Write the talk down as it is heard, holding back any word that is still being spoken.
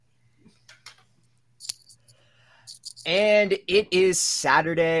And it is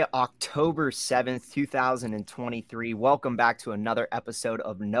Saturday, October 7th, 2023. Welcome back to another episode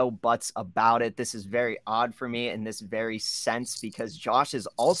of No Buts About It. This is very odd for me in this very sense because Josh is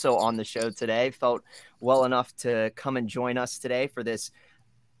also on the show today. Felt well enough to come and join us today for this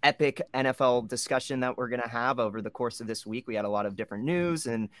epic NFL discussion that we're going to have over the course of this week. We had a lot of different news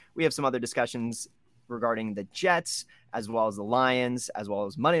and we have some other discussions regarding the Jets, as well as the Lions, as well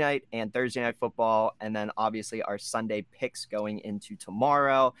as Monday night and Thursday night football, and then obviously our Sunday picks going into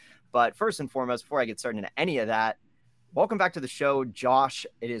tomorrow. But first and foremost, before I get started into any of that, welcome back to the show, Josh.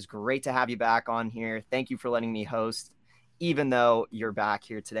 It is great to have you back on here. Thank you for letting me host, even though you're back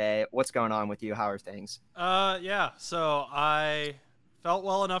here today. What's going on with you? How are things? Yeah. So I felt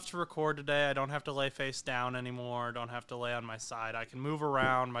well enough to record today. I don't have to lay face down anymore. Don't have to lay on my side. I can move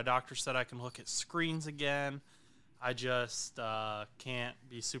around. My doctor said I can look at screens again. I just can't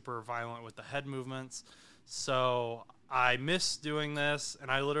be super violent with the head movements. So I miss doing this, and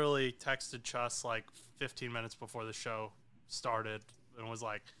I literally texted Chus like 15 minutes before the show started and was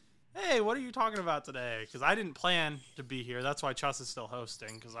like, hey, what are you talking about today? Because I didn't plan to be here. That's why Chus is still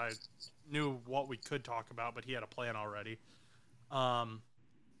hosting, because I knew what we could talk about, but he had a plan already.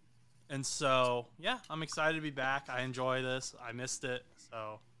 And so, yeah, I'm excited to be back. I enjoy this. I missed it.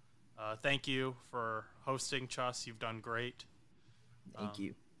 So thank you for hosting, Chus. You've done great. Thank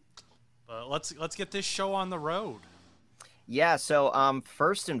you. But let's get this show on the road. Yeah, so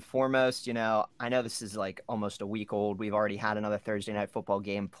first and foremost, I know this is like almost a week old. We've already had another Thursday night football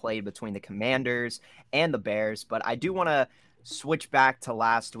game played between the Commanders and the Bears, but I do want to switch back to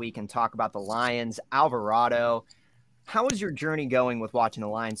last week and talk about the Lions. Alvarado, how is your journey going with watching the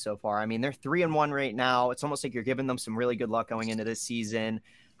Lions so far? I mean, they're 3-1 right now. It's almost like you're giving them some really good luck going into this season.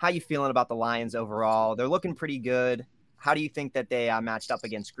 How you feeling about the Lions overall? They're looking pretty good. How do you think that they matched up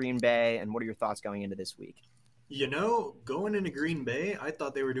against Green Bay, and what are your thoughts going into this week? Going into Green Bay, I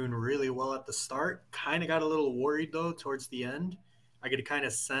thought they were doing really well at the start. Kind of got a little worried, though, towards the end. I could kind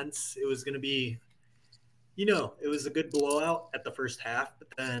of sense it was going to be, it was a good blowout at the first half, but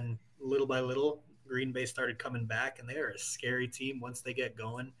then little by little, Green Bay started coming back, and they are a scary team once they get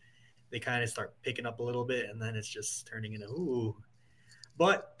going. They kind of start picking up a little bit, and then it's just turning into, ooh.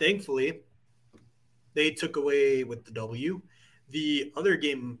 But thankfully, they took away with the W. The other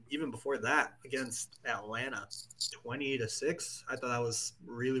game, even before that, against Atlanta, 20-6. I thought that was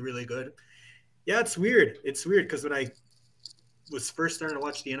really, really good. Yeah, it's weird. It's weird because when I was first starting to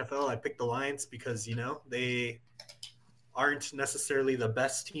watch the NFL, I picked the Lions because they aren't necessarily the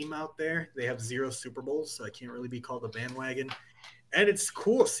best team out there. They have 0 Super Bowls, so I can't really be called a bandwagon. And it's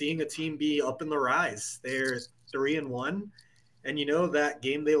cool seeing a team be up in the rise. They're 3-1, and that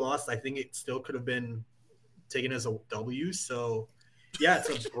game they lost, I think it still could have been taken as a W. So, yeah,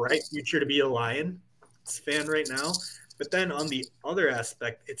 it's a bright future to be a Lions fan right now. But then on the other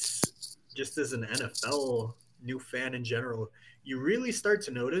aspect, it's just as an NFL new fan in general, you really start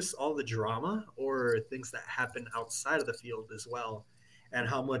to notice all the drama or things that happen outside of the field as well, and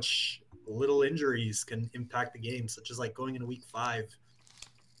how much little injuries can impact the game, such as like going into week 5.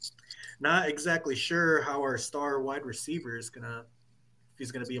 Not exactly sure how our star wide receiver is if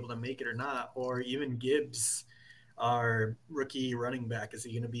he's gonna be able to make it or not, or even Gibbs, our rookie running back, is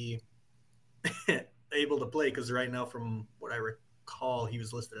he gonna be able to play? Because right now, from what I recall, he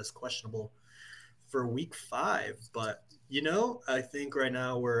was listed as questionable for week 5. But I think right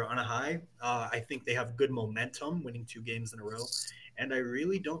now we're on a high. I think they have good momentum, winning 2 games in a row, and I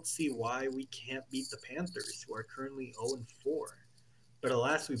really don't see why we can't beat the Panthers, who are currently 0-4. But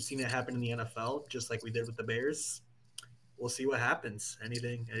alas, we've seen it happen in the NFL, just like we did with the Bears. We'll see what happens.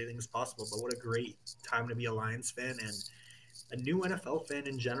 Anything is possible. But what a great time to be a Lions fan and a new NFL fan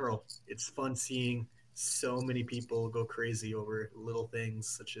in general. It's fun seeing so many people go crazy over little things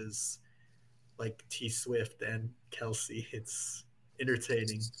such as like T Swift and Kelsey. It's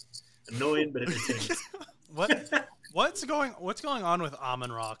entertaining, annoying but entertaining. What's going on with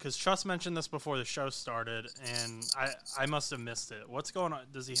Amon-Ra? Because Chus mentioned this before the show started, and I must have missed it. What's going on?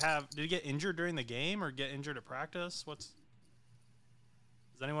 Did he get injured during the game or get injured at practice? Does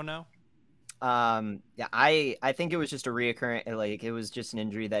anyone know? Yeah, I think it was just a reoccurring, like it was just an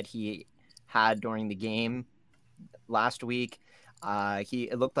injury that he had during the game last week.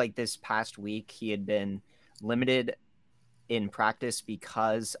 It looked like this past week he had been limited in practice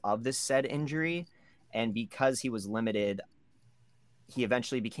because of this said injury, and because he was limited, he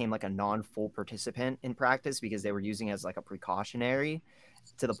eventually became like a non-full participant in practice because they were using it as like a precautionary,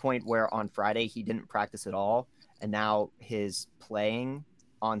 to the point where on Friday he didn't practice at all, and now his playing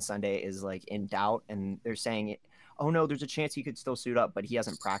on Sunday is like in doubt, and they're saying, oh no, there's a chance he could still suit up, but he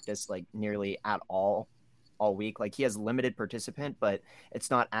hasn't practiced like nearly at all all week. Like he has limited participant, but it's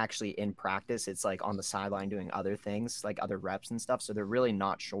not actually in practice. It's like on the sideline doing other things, like other reps and stuff. So they're really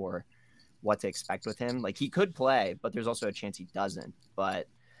not sure what to expect with him. Like he could play, but there's also a chance he doesn't. But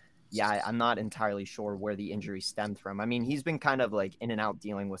yeah, I'm not entirely sure where the injury stemmed from. I mean, he's been kind of like in and out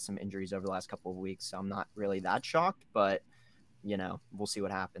dealing with some injuries over the last couple of weeks, so I'm not really that shocked, but we'll see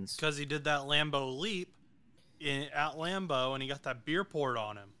what happens. Because he did that Lambeau leap at Lambeau, and he got that beer poured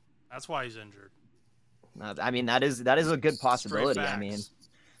on him. That's why he's injured. I mean, that is a good possibility. I mean,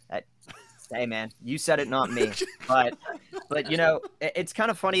 hey man, you said it, not me. but it's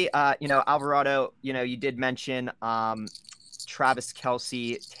kind of funny. Alvarado, you did mention Travis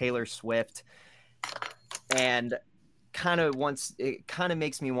Kelce, Taylor Swift, and it kind of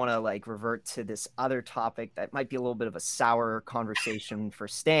makes me want to like revert to this other topic that might be a little bit of a sour conversation for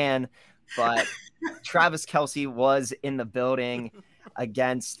Stan, but Travis Kelce was in the building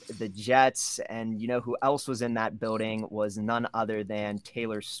against the Jets, and who else was in that building was none other than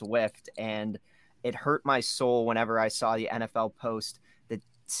Taylor Swift, and it hurt my soul whenever I saw the NFL post that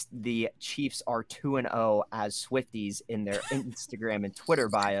the Chiefs are 2-0 as Swifties in their Instagram and Twitter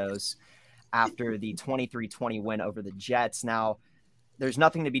bios after the 23-20 win over the Jets. Now, there's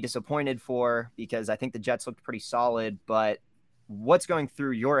nothing to be disappointed for because I think the Jets looked pretty solid, but what's going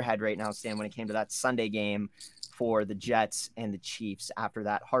through your head right now, Stan, when it came to that Sunday game for the Jets and the Chiefs after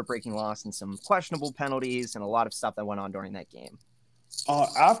that heartbreaking loss and some questionable penalties and a lot of stuff that went on during that game?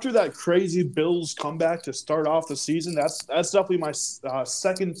 After that crazy Bills comeback to start off the season, that's definitely my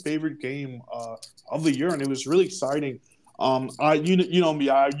second favorite game of the year, and it was really exciting. You know me,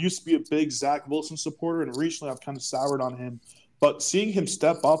 I used to be a big Zach Wilson supporter, and recently I've kind of soured on him. But seeing him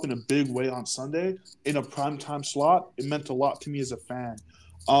step up in a big way on Sunday in a primetime slot, it meant a lot to me as a fan.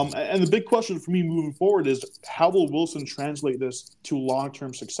 And the big question for me moving forward is how will Wilson translate this to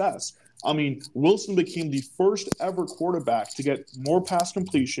long-term success? I mean, Wilson became the first ever quarterback to get more pass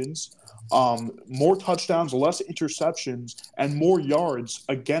completions, more touchdowns, less interceptions, and more yards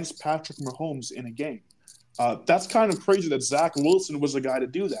against Patrick Mahomes in a game. That's kind of crazy that Zach Wilson was the guy to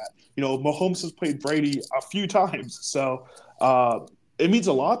do that. Mahomes has played Brady a few times, so it means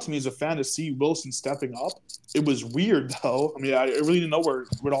a lot to me as a fan to see Wilson stepping up. It was weird, though. I mean, I really didn't know where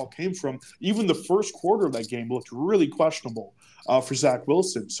it all came from. Even the first quarter of that game looked really questionable for Zach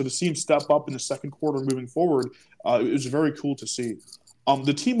Wilson. So to see him step up in the second quarter moving forward, it was very cool to see.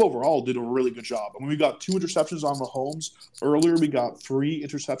 The team overall did a really good job. I mean, we got 2 interceptions on Mahomes. Earlier, we got 3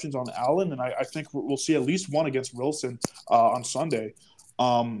 interceptions on Allen, and I think we'll see at least one against Wilson on Sunday.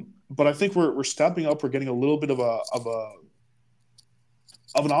 But I think we're stepping up. We're getting a little bit of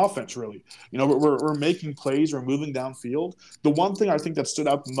an offense, really. We're making plays. We're moving downfield. The one thing I think that stood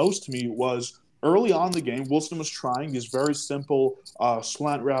out most to me was early on in the game, Wilson was trying these very simple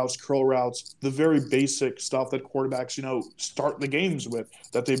slant routes, curl routes, the very basic stuff that quarterbacks, start the games with,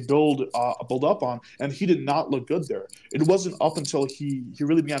 that they build up on, and he did not look good there. It wasn't up until he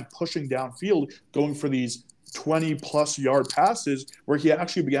really began pushing downfield, going for these 20-plus yard passes where he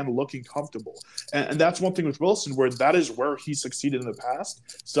actually began looking comfortable. And that's one thing with Wilson, where that is where he succeeded in the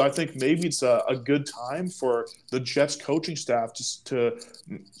past. So I think maybe it's a good time for the Jets coaching staff to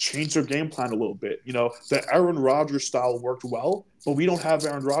change their game plan a little bit. The Aaron Rodgers style worked well, but we don't have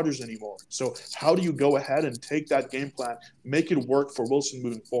Aaron Rodgers anymore. So how do you go ahead and take that game plan, make it work for Wilson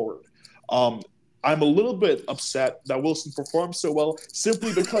moving forward? I'm a little bit upset that Wilson performed so well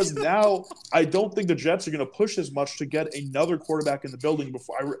simply because now I don't think the Jets are going to push as much to get another quarterback in the building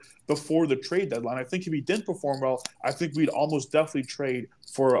before the trade deadline. I think if he didn't perform well, I think we'd almost definitely trade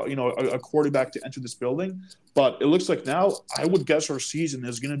for a quarterback to enter this building. But it looks like now I would guess our season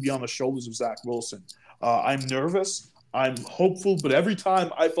is going to be on the shoulders of Zach Wilson. I'm nervous. I'm hopeful, but every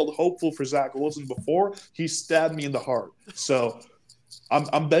time I felt hopeful for Zach Wilson before, he stabbed me in the heart. So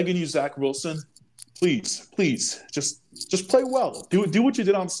I'm begging you, Zach Wilson. Please, just play well. Do what you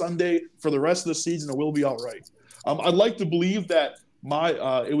did on Sunday for the rest of the season, and we'll be all right. I'd like to believe that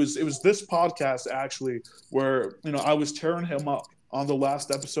it was this podcast actually where I was tearing him up on the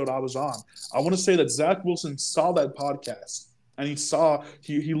last episode I was on. I want to say that Zach Wilson saw that podcast and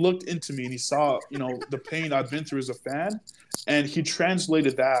he looked into me and he saw the pain I've been through as a fan, and he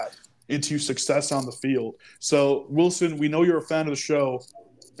translated that into success on the field. So Wilson, we know you're a fan of the show.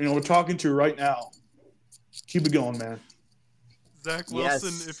 We're talking to you right now. Keep it going, man. Zach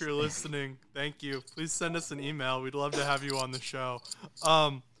Wilson, If you're listening, thank you. Please send us an email. We'd love to have you on the show.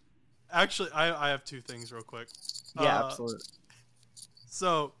 Actually, I have 2 things real quick. Yeah, absolutely.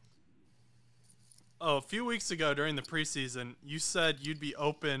 So, a few weeks ago during the preseason, you said you'd be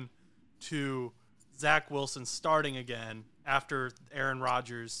open to Zach Wilson starting again after Aaron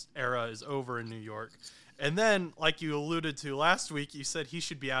Rodgers' era is over in New York. And then, like you alluded to last week, you said he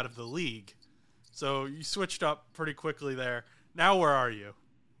should be out of the league. So you switched up pretty quickly there. Now where are you?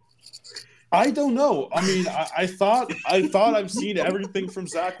 I don't know. I mean, I thought I've seen everything from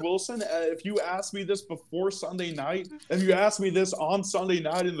Zach Wilson. If you asked me this before Sunday night, if you asked me this on Sunday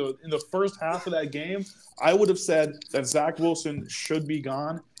night in the first half of that game, I would have said that Zach Wilson should be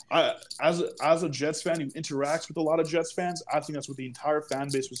gone. As a Jets fan who interacts with a lot of Jets fans, I think that's what the entire fan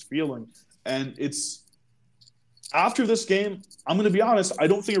base was feeling. And it's after this game, I'm going to be honest, I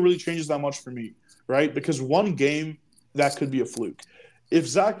don't think it really changes that much for me, right? Because one game, that could be a fluke. If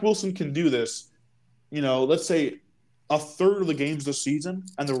Zach Wilson can do this, let's say a third of the games this season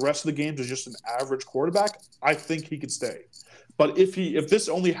and the rest of the games is just an average quarterback, I think he could stay. But if this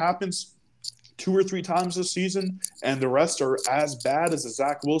only happens 2 or 3 times this season and the rest are as bad as the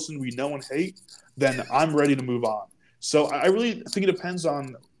Zach Wilson we know and hate, then I'm ready to move on. So I really think it depends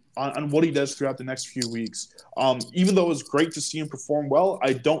on what he does throughout the next few weeks. Even though it was great to see him perform well,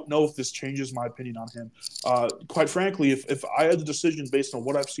 I don't know if this changes my opinion on him. Quite frankly, if I had the decision based on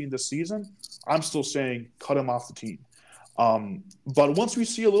what I've seen this season, I'm still saying cut him off the team. But once we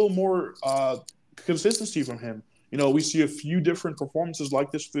see a little more consistency from him, we see a few different performances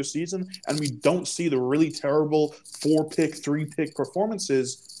like this season, and we don't see the really terrible 4-pick, 3-pick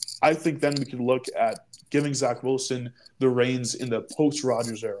performances, I think then we can look at giving Zach Wilson the reins in the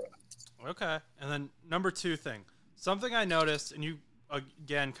post-Rodgers era. Okay. And then number 2 thing. Something I noticed, and you,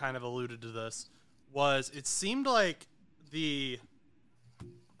 again, kind of alluded to this, was it seemed like the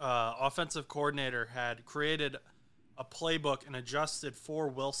offensive coordinator had created a playbook and adjusted for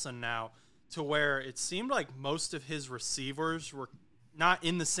Wilson now to where it seemed like most of his receivers were not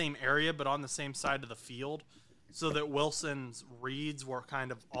in the same area but on the same side of the field, so that Wilson's reads were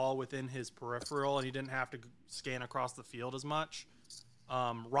kind of all within his peripheral and he didn't have to scan across the field as much.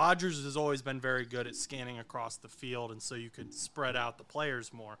 Rodgers has always been very good at scanning across the field, and so you could spread out the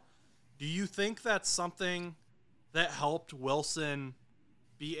players more. Do you think that's something that helped Wilson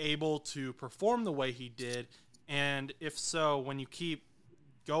be able to perform the way he did? And if so, when you keep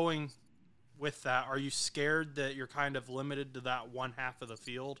going with that, are you scared that you're kind of limited to that one half of the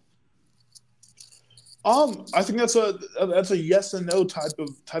field? I think that's a yes and no type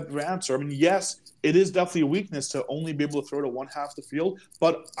of answer. I mean, yes, it is definitely a weakness to only be able to throw to one half the field,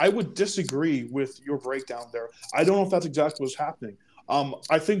 but I would disagree with your breakdown there. I don't know if that's exactly what's happening.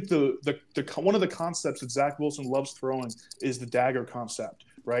 I think the one of the concepts that Zach Wilson loves throwing is the dagger concept,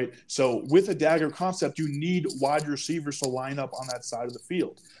 right? So with a dagger concept, you need wide receivers to line up on that side of the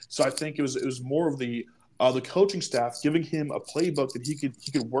field. So I think it was more of the coaching staff giving him a playbook that he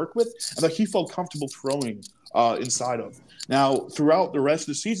could work with and that he felt comfortable throwing inside of. Now, throughout the rest of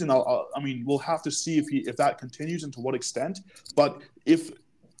the season, we'll have to see if that continues and to what extent. But if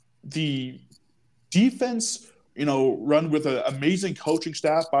the defense, run with an amazing coaching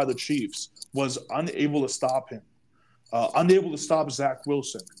staff by the Chiefs, was unable to stop him, unable to stop Zach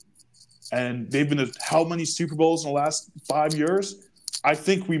Wilson, and they've been to how many Super Bowls in the last 5 years? I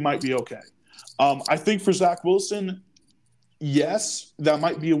think we might be okay. I think for Zach Wilson, yes, that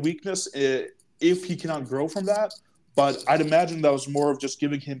might be a weakness if he cannot grow from that. But I'd imagine that was more of just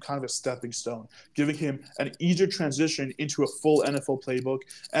giving him kind of a stepping stone, giving him an easier transition into a full NFL playbook.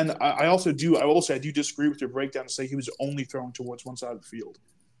 And I will say I do disagree with your breakdown to say he was only throwing towards one side of the field.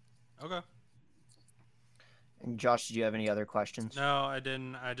 Okay. And Josh, did you have any other questions? No, I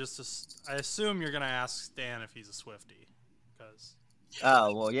didn't. I assume you're going to ask Stan if he's a Swiftie, because.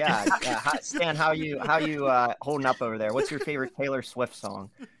 Oh, well, yeah. Stan, how you holding up over there? What's your favorite Taylor Swift song?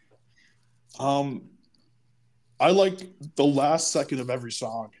 I like the last second of every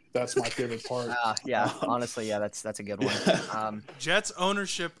song. That's my favorite part. Yeah, honestly, yeah, that's a good one. Jets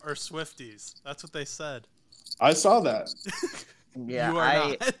ownership are Swifties. That's what they said. I saw that. Yeah, you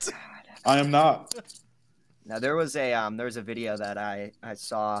are not. I am not. Now there was a video that I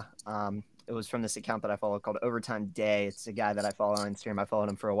saw. It was from this account that I follow called Overtime Day. It's a guy that I follow on Instagram. I followed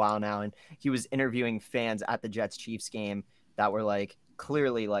him for a while now, and he was interviewing fans at the Jets Chiefs game that were like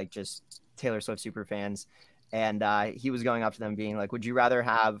clearly like just Taylor Swift super fans, and he was going up to them being like, "Would you rather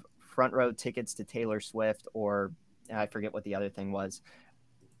have front row tickets to Taylor Swift or I forget what the other thing was?"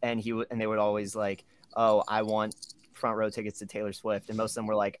 And they would always like, "Oh, I want front row tickets to Taylor Swift," and most of them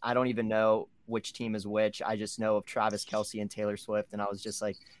were like, "I don't even know which team is which. I just know of Travis Kelce and Taylor Swift." And I was just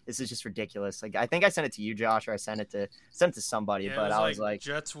like, this is just ridiculous. Like, I think I sent it to you, Josh, or I sent it to somebody, yeah, but I was like,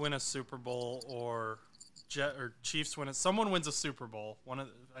 Jets win a Super Bowl or Chiefs win it. Someone wins a Super Bowl. I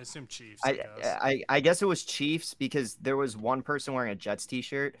assume Chiefs. I guess. I guess it was Chiefs because there was one person wearing a Jets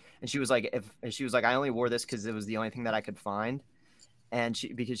t-shirt, and she was like, I only wore this because it was the only thing that I could find, and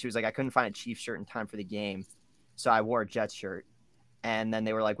because she was like, I couldn't find a Chiefs shirt in time for the game, so I wore a Jets shirt. And then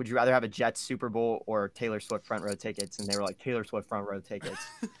they were like, would you rather have a Jets Super Bowl or Taylor Swift front row tickets? And they were like, Taylor Swift front row tickets.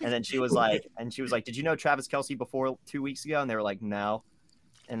 And then she was like, did you know Travis Kelce before 2 weeks ago? And they were like, no.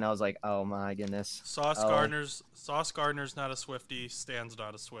 And I was like, oh my goodness. Sauce Gardner's not a Swiftie. Stan's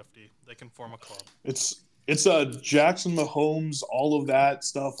not a Swiftie. They can form a club. It's Jackson Mahomes, all of that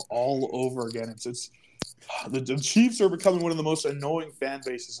stuff all over again. It's the Chiefs are becoming one of the most annoying fan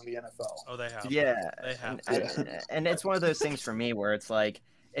bases in the NFL. Oh, they have. Yeah, they have. And it's one of those things for me where it's like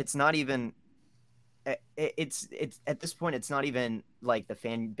it's not even. It's at this point it's not even like the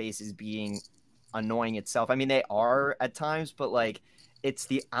fan base is being annoying itself. I mean they are at times, but like it's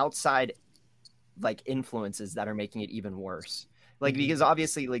the outside like influences that are making it even worse. Like because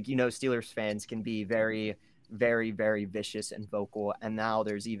obviously like Steelers fans can be very very, very vicious and vocal. And now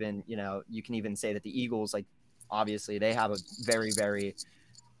there's even, you can even say that the Eagles, like, obviously they have a very, very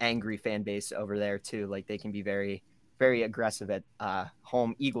angry fan base over there too. Like they can be very, very aggressive at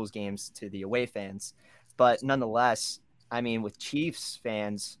home Eagles games to the away fans. But nonetheless, I mean, with Chiefs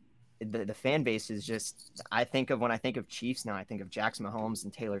fans, the fan base is just, when I think of Chiefs now, I think of Jackson Mahomes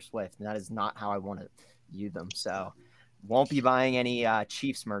and Taylor Swift. And that is not how I want to view them. So won't be buying any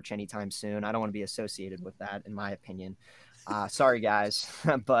Chiefs merch anytime soon. I don't want to be associated with that, in my opinion. Sorry, guys.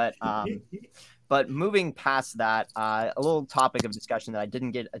 But moving past that, a little topic of discussion that I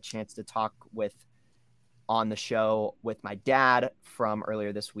didn't get a chance to talk with on the show with my dad from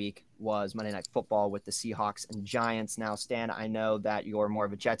earlier this week was Monday Night Football with the Seahawks and Giants. Now, Stan, I know that you're more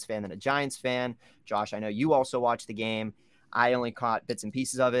of a Jets fan than a Giants fan. Josh, I know you also watched the game. I only caught bits and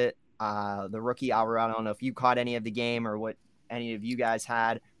pieces of it. The rookie Alvarado, I don't know if you caught any of the game or what any of you guys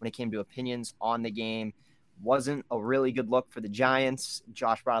had when it came to opinions on the game. Wasn't a really good look for the Giants.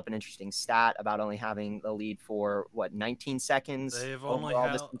 Josh brought up an interesting stat about only having the lead for 19 seconds.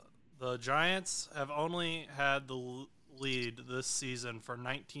 The Giants have only had the lead this season for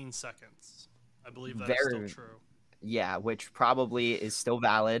 19 seconds. I believe that's still true. Yeah, which probably is still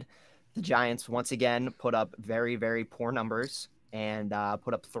valid. The Giants once again put up very, very poor numbers and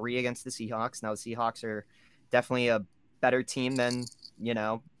put up 3 against the Seahawks. Now the Seahawks are definitely a better team than,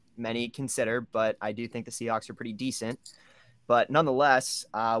 many consider, but I do think the Seahawks are pretty decent. But nonetheless,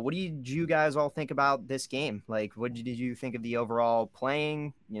 what did you guys all think about this game? Like, what did you think of the overall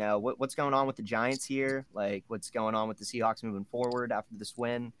playing? What's going on with the Giants here? Like, what's going on with the Seahawks moving forward after this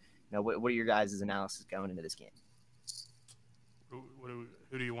win? What are your guys' analysis going into this game?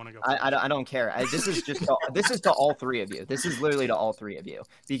 Who do you want to go? I don't care. This is to all 3 of you. This is literally to all 3 of you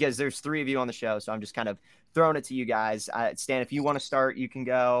because there's 3 of you on the show. So I'm just kind of throwing it to you guys. Stan, if you want to start, you can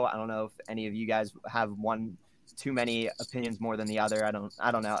go. I don't know if any of you guys have too many opinions more than the other. I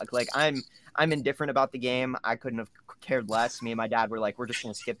don't know. Like I'm indifferent about the game. I couldn't have cared less. Me and my dad were like, we're just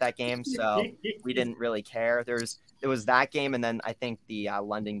going to skip that game. So we didn't really care. There was that game. And then I think the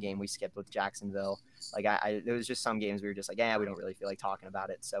London game we skipped with Jacksonville. Like there was just some games we were just like, we don't really feel like talking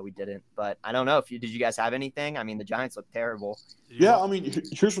about it. So we didn't, but I don't know did you guys have anything? I mean, the Giants look terrible. Yeah. I mean,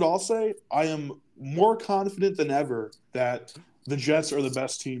 here's what I'll say. I am more confident than ever that the Jets are the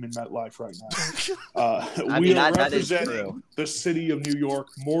best team in MetLife right now. We are representing the city of New York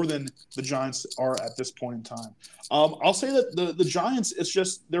more than the Giants are at this point in time. I'll say that the Giants, it's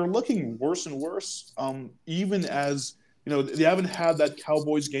just they're looking worse and worse. Even as they haven't had that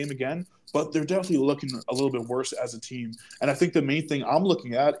Cowboys game again, but they're definitely looking a little bit worse as a team. And I think the main thing I'm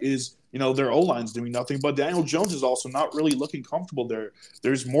looking at is their O-line's doing nothing, but Daniel Jones is also not really looking comfortable there.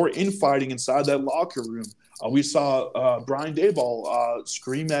 There's more infighting inside that locker room. We saw Brian Daboll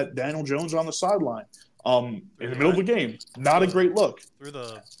scream at Daniel Jones on the sideline in the middle of the game. Not a great look. Through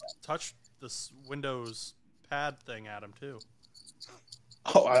the Windows pad thing at him too.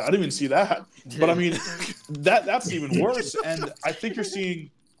 Oh, I didn't even see that. But I mean, that's even worse. And I think you're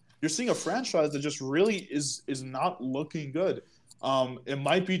seeing a franchise that just really is not looking good. It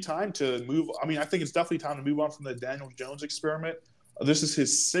might be time to move. I mean, I think it's definitely time to move on from the Daniel Jones experiment. This is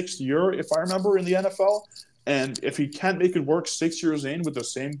his 6th year, if I remember, in the NFL. And if he can't make it work 6 years in with the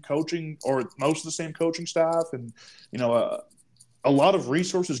same coaching or most of the same coaching staff and, a lot of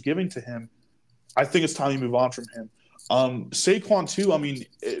resources given to him, I think it's time to move on from him. Saquon, too, I mean,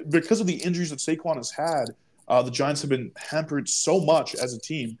 because of the injuries that Saquon has had, the Giants have been hampered so much as a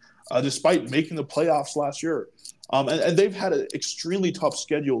team, despite making the playoffs last year. And they've had an extremely tough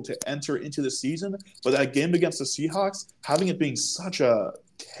schedule to enter into the season. But that game against the Seahawks, having it being such a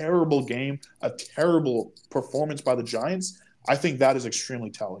terrible game, a terrible performance by the Giants, I think that is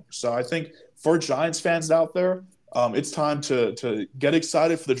extremely telling. So I think for Giants fans out there, it's time to get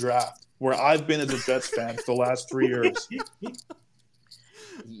excited for the draft, where I've been as a Jets fan for the last 3 years.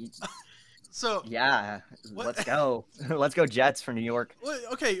 So yeah, what? Let's go. Let's go Jets for New York.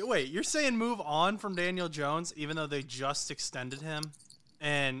 Okay, wait. You're saying move on from Daniel Jones, even though they just extended him,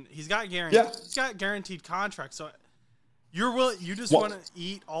 and he's got guaranteed contract. So you just want to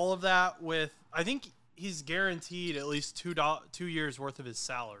eat all of that with? I think he's guaranteed at least 2 years worth of his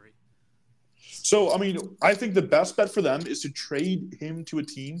salary. So, I mean, I think the best bet for them is to trade him to a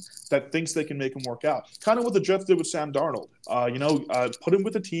team that thinks they can make him work out. Kind of what the Jets did with Sam Darnold. Put him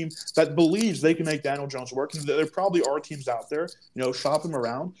with a team that believes they can make Daniel Jones work. And there probably are teams out there, shop him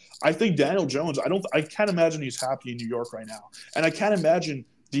around. I think Daniel Jones, I can't imagine he's happy in New York right now. And I can't imagine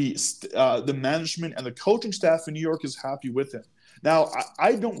the management and the coaching staff in New York is happy with him. Now,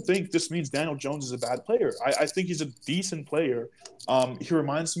 I don't think this means Daniel Jones is a bad player. I think he's a decent player. He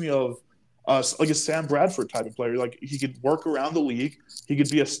reminds me of like a Sam Bradford type of player. Like, he could work around the league. He could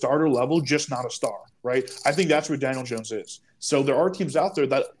be a starter level, just not a star, right? I think that's where Daniel Jones is. So there are teams out there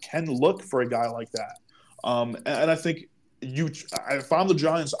that can look for a guy like that. And I think if I'm the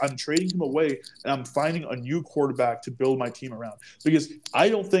Giants, I'm trading him away and I'm finding a new quarterback to build my team around, because I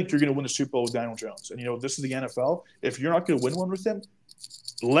don't think you're going to win the Super Bowl with Daniel Jones. And, this is the NFL. If you're not going to win one with him,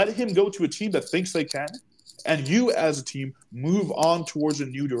 let him go to a team that thinks they can, and you as a team move on towards a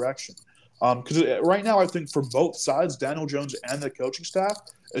new direction. Because right now, I think for both sides, Daniel Jones and the coaching staff,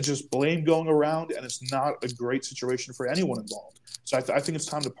 it's just blame going around, and it's not a great situation for anyone involved. So I think it's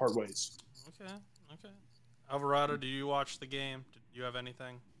time to part ways. Okay. Alvarado, do you watch the game? Did you have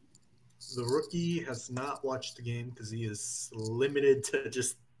anything? The rookie has not watched the game because he is limited to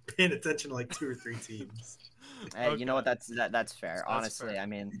just paying attention to like 2 or 3 teams. Hey, okay. You know what? That's fair. That's honestly, fair. I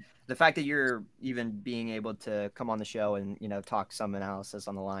mean, the fact that you're even being able to come on the show and talk some analysis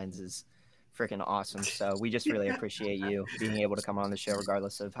on the lines is freaking awesome. So we just really appreciate you being able to come on the show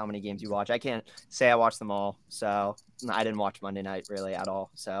regardless of how many games you watch. I can't say I watched them all, so I didn't watch Monday night really at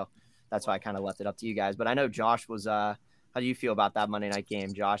all. So that's why I kind of left it up to you guys. But I know Josh was how do you feel about that Monday night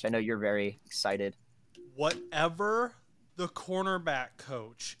game, Josh? I know you're very excited. Whatever the cornerback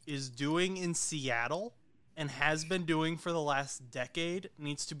coach is doing in Seattle and has been doing for the last decade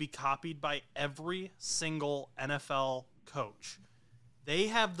needs to be copied by every single NFL coach. They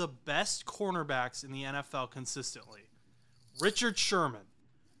have the best cornerbacks in the NFL consistently. Richard Sherman,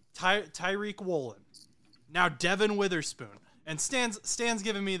 Tyreek Woolen, now Devin Witherspoon. And Stan's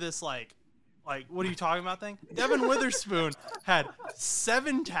giving me this like, what are you talking about thing? Devin Witherspoon had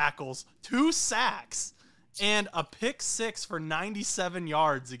 7 tackles, 2 sacks, and a pick 6 for 97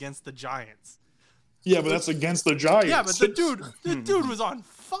 yards against the Giants. Yeah, but that's against the Giants. Yeah, but the dude was on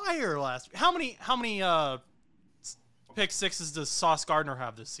fire last week. How many pick 6s does Sauce Gardner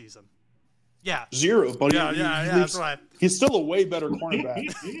have this season? Yeah. 0, but that's right. He's still a way better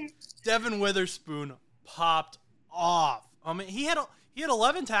cornerback. Devin Witherspoon popped off. I mean, he had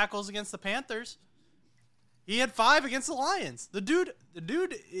 11 tackles against the Panthers. He had 5 against the Lions. The dude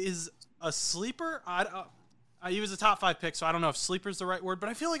is a sleeper. He was a top 5 pick, so I don't know if sleeper is the right word, but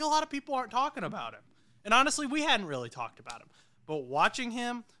I feel like a lot of people aren't talking about him. And honestly, we hadn't really talked about him. But watching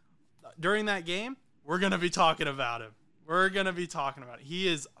him during that game, we're going to be talking about him. He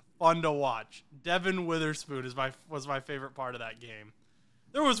is fun to watch. Devin Witherspoon was my favorite part of that game.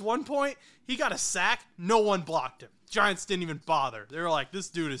 There was one point, he got a sack, no one blocked him. Giants didn't even bother. They were like, this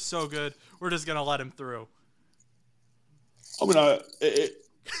dude is so good, we're just going to let him through. I mean,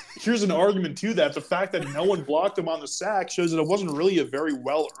 here's an argument to that. The fact that no one blocked him on the sack shows that it wasn't really a very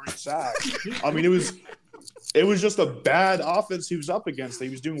well-earned sack. I mean, it was just a bad offense he was up against that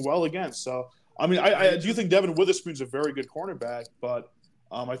he was doing well against. So, I mean, I do think Devin Witherspoon's a very good cornerback, but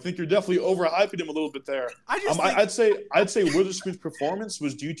I think you're definitely overhyping him a little bit there. I'd say Witherspoon's performance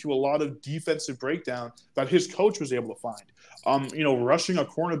was due to a lot of defensive breakdown that his coach was able to find. Rushing a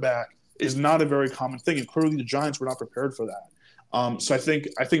cornerback is not a very common thing, and clearly the Giants were not prepared for that. So I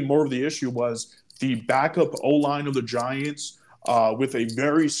think more of the issue was the backup O-line of the Giants with a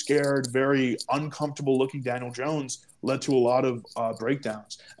very scared, very uncomfortable-looking Daniel Jones led to a lot of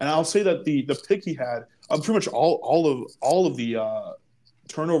breakdowns. And I'll say that the pick he had, pretty much all of the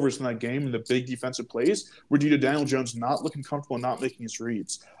turnovers in that game and the big defensive plays were due to Daniel Jones not looking comfortable and not making his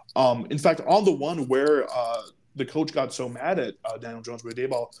reads. In fact, on the one where the coach got so mad at Daniel Jones, where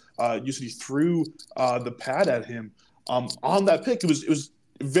Dayball usually threw the pad at him, on that pick, it was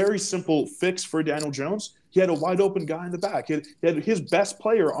a very simple fix for Daniel Jones. He had a wide open guy in the back. He had his best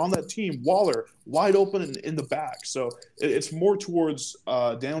player on that team, Waller, wide open in the back. So it's more towards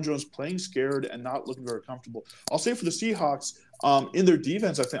Daniel Jones playing scared and not looking very comfortable. I'll say for the Seahawks, in their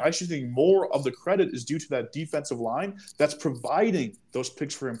defense, I actually think more of the credit is due to that defensive line that's providing those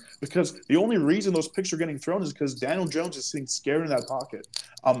picks for him, because the only reason those picks are getting thrown is because Daniel Jones is sitting scared in that pocket.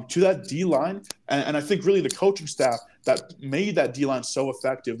 To that D-line, and I think really the coaching staff that made that D-line so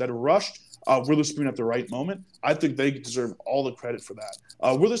effective, that rushed Witherspoon at the right moment, I think they deserve all the credit for that.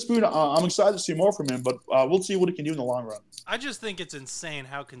 Witherspoon, I'm excited to see more from him, but we'll see what he can do in the long run. I just think it's insane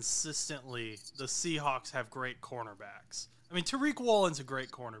how consistently the Seahawks have great cornerbacks. I mean, Tariq Woolen's a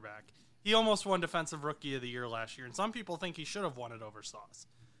great cornerback. He almost won Defensive Rookie of the Year last year, and some people think he should have won it over Sauce.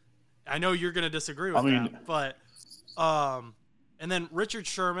 I know you're going to disagree with that, but and then Richard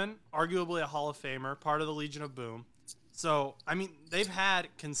Sherman, arguably a Hall of Famer, part of the Legion of Boom. So, I mean, they've had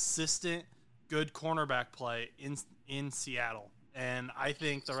consistent good cornerback play in Seattle, and I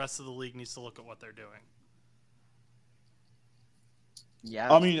think the rest of the league needs to look at what they're doing.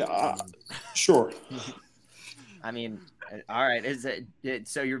 Yeah. I mean, sure. I mean, all right.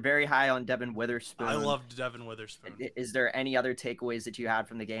 So you're very high on Devin Witherspoon. I loved Devin Witherspoon. Is there any other takeaways that you had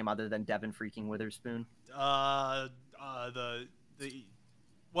from the game other than Devin freaking Witherspoon?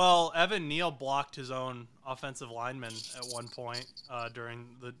 Well, Evan Neal blocked his own offensive lineman at one point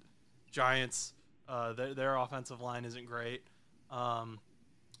during the Giants. Their offensive line isn't great. I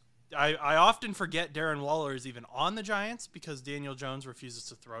often forget Darren Waller is even on the Giants because Daniel Jones refuses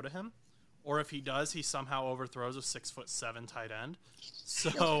to throw to him. Or if he does, he somehow overthrows a 6'7" tight end.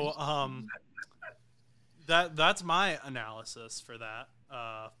 So that's my analysis for that.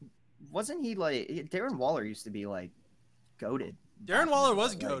 Wasn't he like Darren Waller used to be like goated? Darren Waller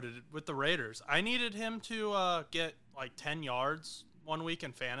was goated with the Raiders. I needed him to get like 10 yards one week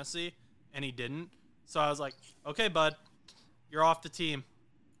in fantasy, and he didn't. So I was like, okay, bud, you're off the team.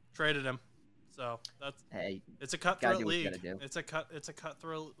 Traded him. So it's a cutthroat league. It's a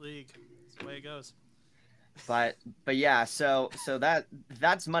cutthroat league. That's the way it goes. But yeah, so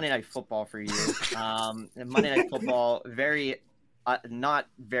that's Monday Night Football for you. Monday Night Football, very not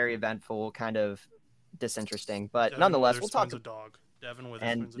very eventful, kind of disinteresting, but nonetheless, we'll talk. A dog. Devin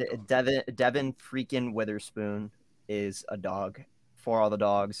Witherspoon's a dog. Devin freaking Witherspoon is a dog. For All the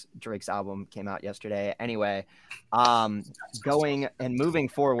Dogs, Drake's album came out yesterday. Anyway, going and moving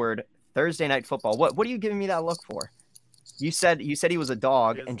forward, Thursday Night Football. What are you giving me that look for? You said he was a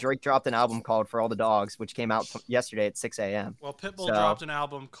dog, and Drake dropped an album called For All the Dogs, which came out yesterday at 6 a.m. Well, Pitbull dropped an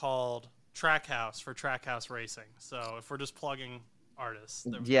album called Trackhouse for Trackhouse Racing. So if we're just plugging artists.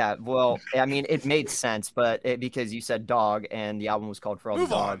 Yeah, well, I mean, it made sense, but because you said dog, and the album was called For All the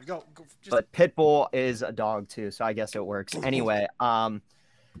Dogs. Go. But Pitbull is a dog, too, so I guess it works. Anyway,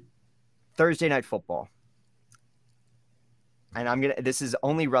 Thursday Night Football. And this is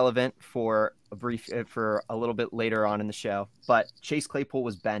only relevant for a little bit later on in the show, but Chase Claypool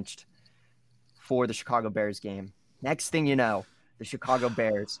was benched for the Chicago Bears game. Next thing you know, the Chicago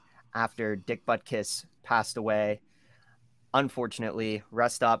Bears, after Dick Butkus passed away, unfortunately,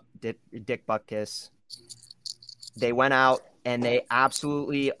 rest up, Dick Butkus, they went out and they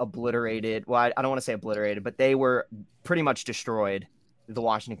absolutely obliterated. Well, I don't want to say obliterated, but they were pretty much destroyed the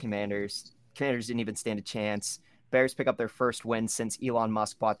Washington Commanders. Commanders didn't even stand a chance. Bears pick up their first win since Elon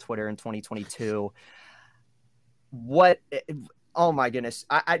Musk bought Twitter in 2022. Oh my goodness.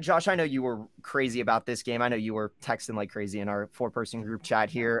 Josh, I know you were crazy about this game. I know you were texting like crazy in our 4-person group chat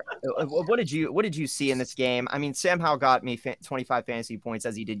here. What did you see in this game? I mean, Sam Howell got me 25 fantasy points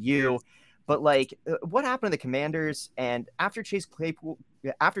as he did you, but like what happened to the Commanders? And after Chase Claypool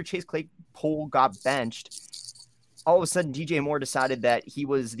got benched, all of a sudden DJ Moore decided that he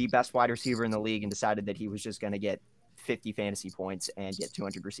was the best wide receiver in the league and decided that he was just going to get 50 fantasy points and get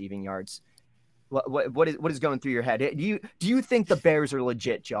 200 receiving yards. What is going through your head? Do you think the Bears are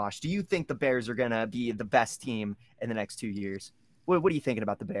legit, Josh? Do you think the Bears are going to be the best team in the next 2 years? What are you thinking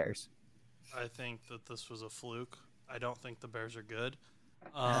about the Bears? I think that this was a fluke. I don't think the Bears are good.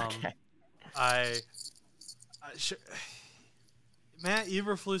 Okay. Matt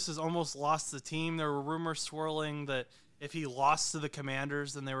Eberflus has almost lost the team. There were rumors swirling that if he lost to the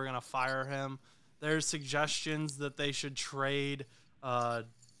Commanders, then they were going to fire him. There's suggestions that they should trade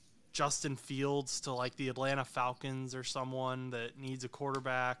Justin Fields to like the Atlanta Falcons or someone that needs a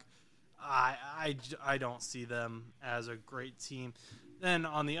quarterback. I don't see them as a great team. Then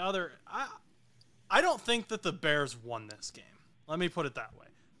on the other, I don't think that the Bears won this game. Let me put it that way.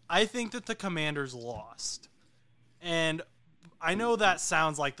 I think that the Commanders lost. And I know that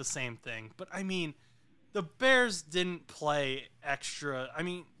sounds like the same thing, but I mean, the Bears didn't play extra. I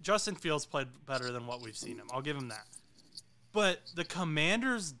mean, Justin Fields played better than what we've seen him. I'll give him that. But the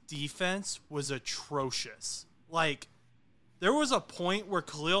Commanders' defense was atrocious. Like, there was a point where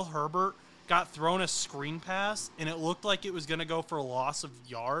Khalil Herbert got thrown a screen pass, and it looked like it was going to go for a loss of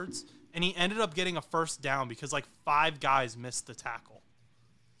yards, and he ended up getting a first down because, like, 5 guys missed the tackle.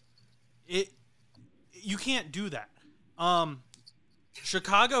 You can't do that.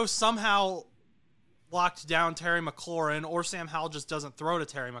 Chicago somehow locked down Terry McLaurin, or Sam Howell just doesn't throw to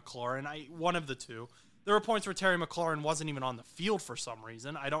Terry McLaurin. One of the two. There were points where Terry McLaurin wasn't even on the field for some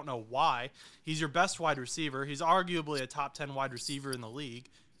reason. I don't know why. He's your best wide receiver. He's arguably a top 10 wide receiver in the league.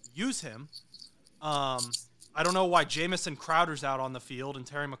 Use him. I don't know why Jamison Crowder's out on the field and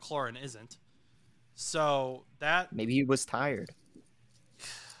Terry McLaurin isn't. So that... Maybe he was tired.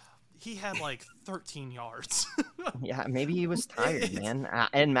 He had like 13 yards. Yeah, maybe he was tired, man.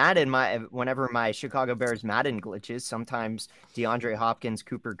 And Madden, whenever my Chicago Bears Madden glitches, sometimes DeAndre Hopkins,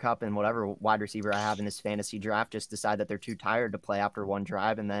 Cooper Kupp, and whatever wide receiver I have in this fantasy draft just decide that they're too tired to play after one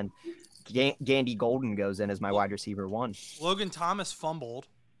drive, and then Gandy Golden goes in as my wide receiver 1. Logan Thomas fumbled,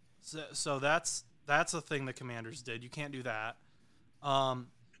 so that's a thing the Commanders did. You can't do that.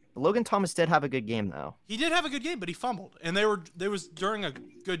 Logan Thomas did have a good game, though. He did have a good game, but he fumbled. And they was during a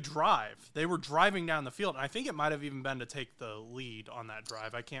good drive. They were driving down the field. And I think it might have even been to take the lead on that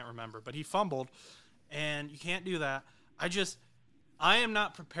drive. I can't remember. But he fumbled, and you can't do that. I am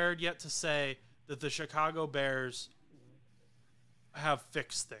not prepared yet to say that the Chicago Bears have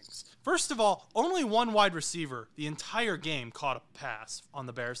fixed things. First of all, only one wide receiver the entire game caught a pass on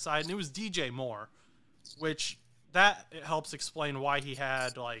the Bears side, and it was DJ Moore, which... that helps explain why he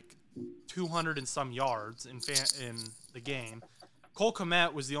had like 200 and some yards in the game. Cole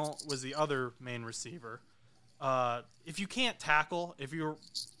Kmet was the other main receiver. If you can't tackle, if you're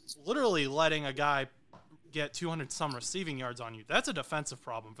literally letting a guy get 200 some receiving yards on you, that's a defensive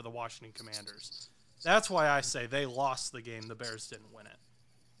problem for the Washington Commanders. That's why I say they lost the game. The Bears didn't win it.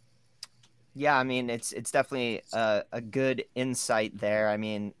 Yeah, I mean, it's definitely a good insight there. I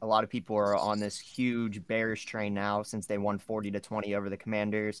mean, a lot of people are on this huge Bears train now since they won 40-20 over the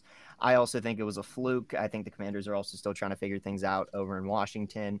Commanders. I also think it was a fluke. I think the Commanders are also still trying to figure things out over in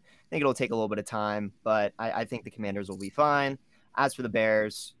Washington. I think it'll take a little bit of time, but I think the Commanders will be fine. As for the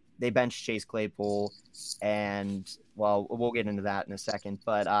Bears, they benched Chase Claypool, and, well, we'll get into that in a second.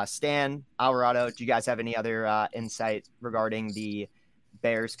 But Stan, Alvarado, do you guys have any other insight regarding the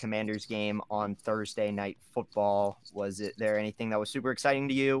Bears-Commanders game on Thursday Night Football? Was there anything that was super exciting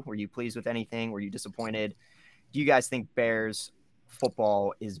to you? Were you pleased with anything? Were you disappointed? Do you guys think Bears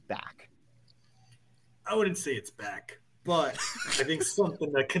football is back? I wouldn't say it's back, but I think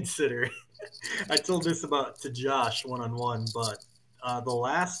something to consider. I told this to Josh one-on-one, but the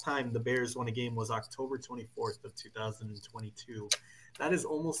last time the Bears won a game was October 24th of 2022. That is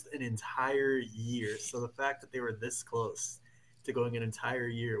almost an entire year. So the fact that they were this close to going an entire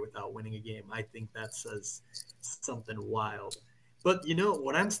year without winning a game, I think that says something wild. But,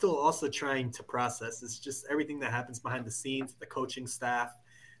 what I'm still also trying to process is just everything that happens behind the scenes, the coaching staff.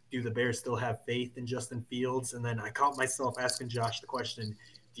 Do the Bears still have faith in Justin Fields? And then I caught myself asking Josh the question,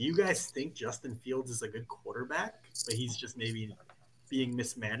 do you guys think Justin Fields is a good quarterback, but he's just maybe being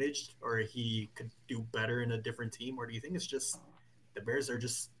mismanaged, or he could do better in a different team? Or do you think it's just the Bears are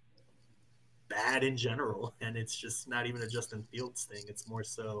just bad in general, and it's just not even a Justin Fields thing? It's more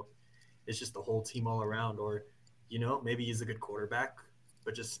so it's just the whole team all around, or maybe he's a good quarterback,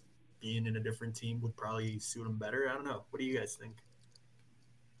 but just being in a different team would probably suit him better. I don't know. What do you guys think?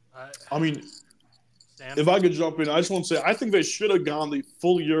 I mean, Stan? If I could jump in, I just want to say I think they should have gone the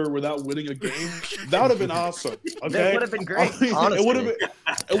full year without winning a game. That would have been awesome. Okay, That would have been great. I mean, honestly.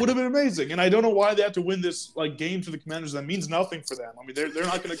 it would have been amazing. And I don't know why they have to win this game to the Commanders. That means nothing for them. I mean, they're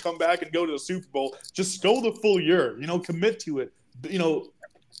not going to come back and go to the Super Bowl. Just go the full year. Commit to it.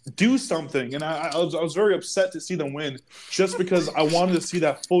 Do something. And I was very upset to see them win, just because I wanted to see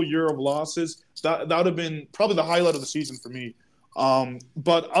that full year of losses. That would have been probably the highlight of the season for me.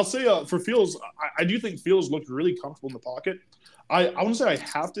 But I'll say for Fields, I do think Fields looked really comfortable in the pocket. I wouldn't say I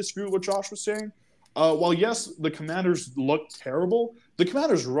have to disagree with what Josh was saying. While yes, the Commanders looked terrible, the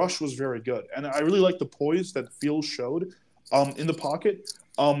Commanders' rush was very good, and I really like the poise that Fields showed in the pocket.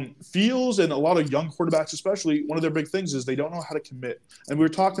 Fields and a lot of young quarterbacks, especially, one of their big things is they don't know how to commit. And we were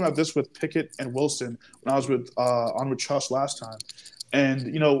talking about this with Pickett and Wilson when I was on with Chuss last time.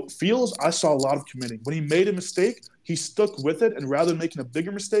 And, Fields, I saw a lot of committing. When he made a mistake, he stuck with it, and rather than making a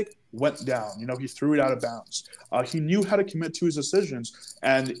bigger mistake, went down. He threw it out of bounds. He knew how to commit to his decisions,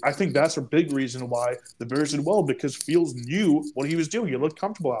 and I think that's a big reason why the Bears did well, because Fields knew what he was doing. He looked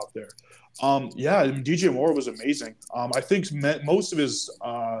comfortable out there. DJ Moore was amazing. I think most of his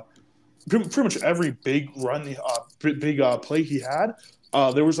pretty much every big run, play he had,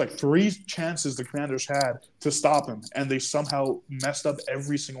 there was like 3 chances the Commanders had to stop him, and they somehow messed up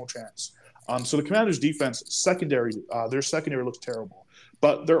every single chance. So the Commanders' defense, their secondary looked terrible,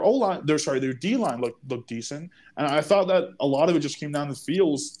 but their D line looked decent, and I thought that a lot of it just came down to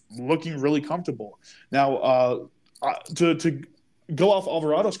Fields looking really comfortable. Now, to go off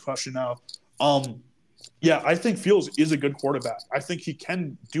Alvarado's question now, I think Fields is a good quarterback. I think he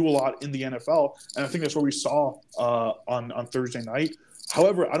can do a lot in the NFL, and I think that's what we saw on Thursday night.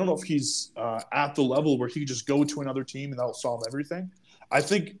 However, I don't know if he's at the level where he could just go to another team and that'll solve everything. I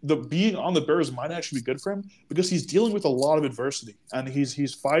think being on the Bears might actually be good for him because he's dealing with a lot of adversity, and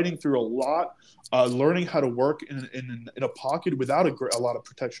he's fighting through a lot, learning how to work in a pocket without a lot of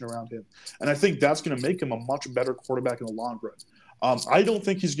protection around him. And I think that's going to make him a much better quarterback in the long run. I don't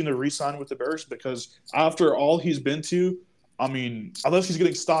think he's going to re-sign with the Bears because after all he's been to, unless he's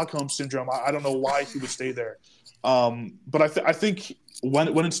getting Stockholm syndrome, I don't know why he would stay there. But I think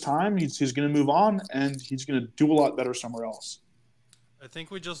when it's time, he's going to move on, and he's going to do a lot better somewhere else. I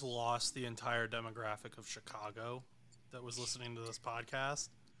think we just lost the entire demographic of Chicago that was listening to this podcast.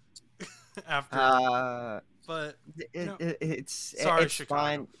 It's Chicago.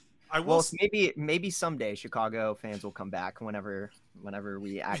 fine. Well, maybe someday Chicago fans will come back whenever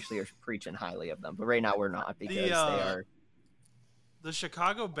we actually are preaching highly of them. But right now we're not, because they are. The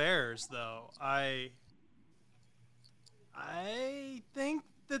Chicago Bears, though, I think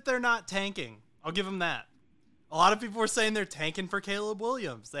that they're not tanking. I'll give them that. A lot of people are saying they're tanking for Caleb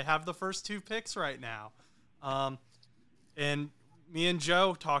Williams. They have the first 2 picks right now. And me and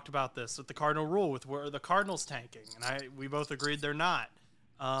Joe talked about this with the Cardinal rule, with where the Cardinals tanking, and we both agreed they're not.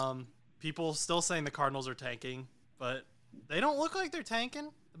 People still saying the Cardinals are tanking, but they don't look like they're tanking.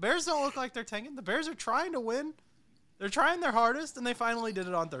 The Bears don't look like they're tanking. The Bears are trying to win. They're trying their hardest, and they finally did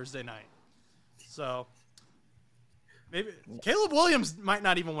it on Thursday night. So maybe Caleb Williams might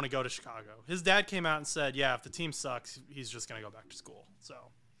not even want to go to Chicago. His dad came out and said, yeah, if the team sucks, he's just going to go back to school. So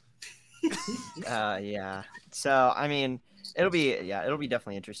yeah. So, it'll be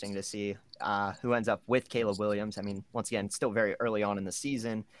definitely interesting to see who ends up with Caleb Williams. Once again, it's still very early on in the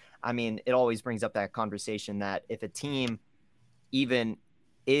season. It always brings up that conversation that if a team even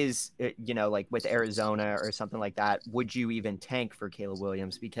is, like with Arizona or something like that, would you even tank for Caleb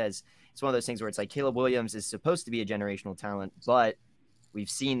Williams? Because it's one of those things where it's like Caleb Williams is supposed to be a generational talent, but we've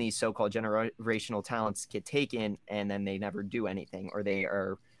seen these so-called generational talents get taken and then they never do anything, or they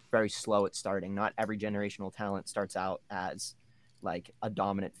are very slow at starting. Not every generational talent starts out as like a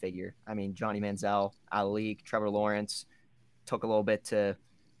dominant figure. Johnny Manziel, Ali, Trevor Lawrence took a little bit to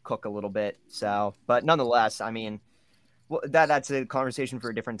cook a little bit. So, but nonetheless, that's a conversation for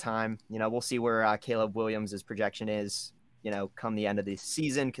a different time. We'll see where Caleb Williams' projection is, come the end of the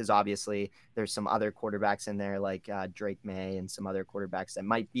season, because obviously there's some other quarterbacks in there like Drake May and some other quarterbacks that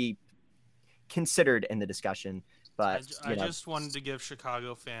might be considered in the discussion. But I just wanted to give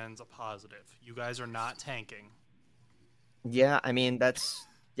Chicago fans a positive. You guys are not tanking. Yeah,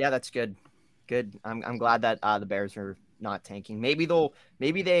 that's good. Good. I'm glad that the Bears are not tanking. Maybe they'll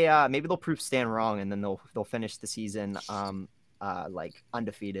prove Stan wrong, and then they'll finish the season like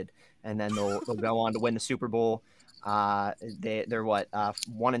undefeated, and then they'll go on to win the Super Bowl. They're what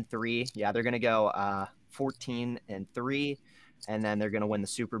 1-3. Yeah, they're gonna go 14-3. And then they're going to win the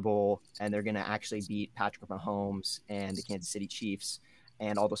Super Bowl, and they're going to actually beat Patrick Mahomes and the Kansas City Chiefs,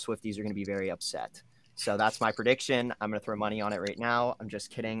 and all the Swifties are going to be very upset. So that's my prediction. I'm going to throw money on it right now. I'm just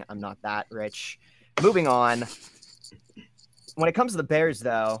kidding. I'm not that rich. Moving on. When it comes to the Bears,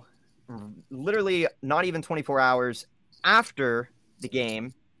 though, literally not even 24 hours after the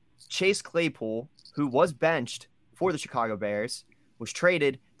game, Chase Claypool, who was benched for the Chicago Bears, was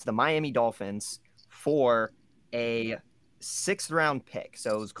traded to the Miami Dolphins for a 6th-round pick.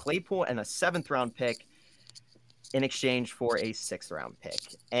 So it was Claypool and a 7th-round pick in exchange for a 6th-round pick.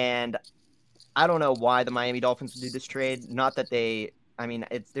 And I don't know why the Miami Dolphins would do this trade. Not that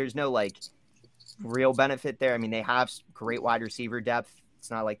there's no like real benefit there. They have great wide receiver depth.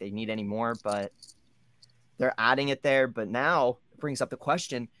 It's not like they need any more, but they're adding it there. But now it brings up the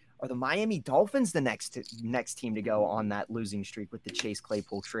question, are the Miami Dolphins the next team to go on that losing streak with the Chase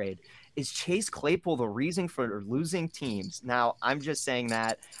Claypool trade? Is Chase Claypool the reason for losing teams? Now, I'm just saying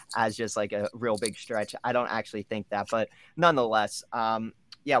that as just like a real big stretch. I don't actually think that, but nonetheless,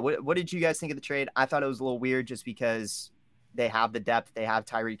 yeah, what did you guys think of the trade? I thought it was a little weird just because they have the depth. They have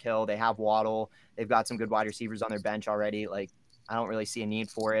Tyreek Hill. They have Waddle. They've got some good wide receivers on their bench already. Like, I don't really see a need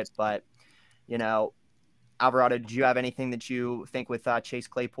for it, but, you know, Alvarado, did you have anything that you think with Chase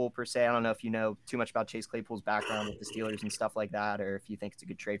Claypool per se? I don't know if you know too much about Chase Claypool's background with the Steelers and stuff like that, or if you think it's a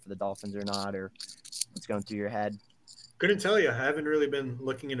good trade for the Dolphins or not, or what's going through your head. Couldn't tell you. I haven't really been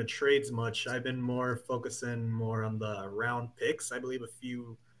looking into trades much. I've been more focusing more on the round picks. I believe a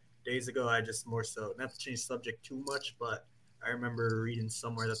few days ago, I just more so, not to change subject too much, but I remember reading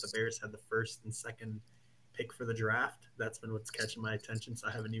somewhere that the Bears had the first and second pick for the draft. That's been what's catching my attention, so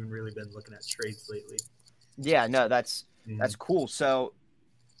I haven't even really been looking at trades lately. Yeah, no, that's cool. So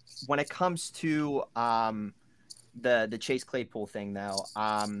when it comes to the Chase Claypool thing, though,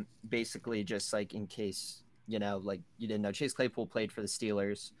 basically just like in case, you know, like you didn't know, Chase Claypool played for the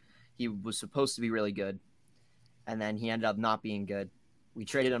Steelers. He was supposed to be really good, and then he ended up not being good. We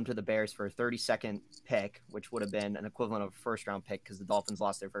traded him to the Bears for a 32nd pick, which would have been an equivalent of a first-round pick because the Dolphins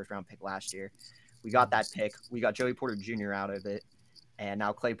lost their first-round pick last year. We got that pick. We got Joey Porter Jr. out of it, and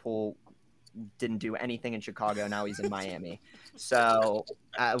now Claypool didn't do anything in Chicago. Now he's in Miami. So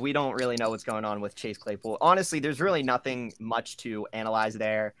we don't really know what's going on with Chase Claypool. Honestly, there's really nothing much to analyze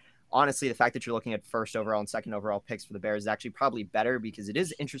there. Honestly, the fact that you're looking at first overall and second overall picks for the Bears is actually probably better because it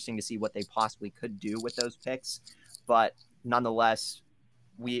is interesting to see what they possibly could do with those picks. But nonetheless,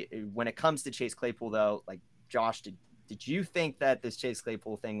 when it comes to Chase Claypool, though, like Josh, did you think that this Chase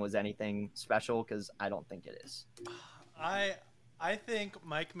Claypool thing was anything special? Because I don't think it is. I think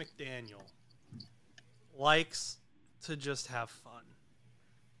Mike McDaniel likes to just have fun.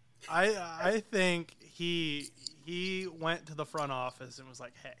 I think he went to the front office and was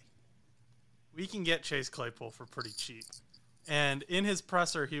like, hey, we can get Chase Claypool for pretty cheap. And in his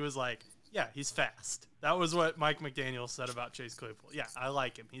presser, he was like, yeah, he's fast. That was what Mike McDaniel said about Chase Claypool. Yeah, I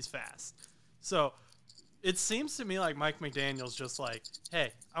like him. He's fast. So it seems to me like Mike McDaniel's just like,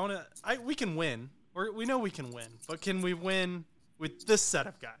 hey, we can win. We know we can win, but can we win with this set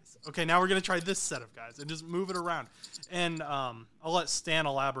of guys? Okay, now we're going to try this set of guys and just move it around. And I'll let Stan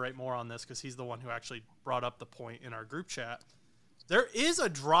elaborate more on this because he's the one who actually brought up the point in our group chat. There is a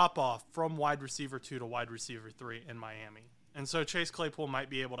drop-off from wide receiver 2 to wide receiver 3 in Miami. And so Chase Claypool might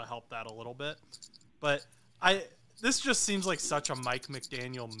be able to help that a little bit. But this just seems like such a Mike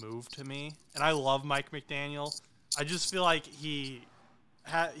McDaniel move to me. And I love Mike McDaniel. I just feel like he's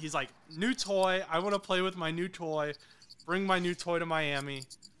like, new toy. I want to play with my new toy. Bring my new toy to Miami.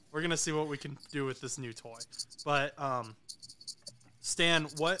 We're going to see what we can do with this new toy. But Stan,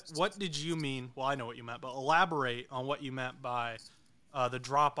 what did you mean? Well, I know what you meant, but elaborate on what you meant by the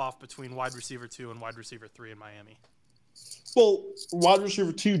drop-off between wide receiver 2 and wide receiver 3 in Miami. Well, wide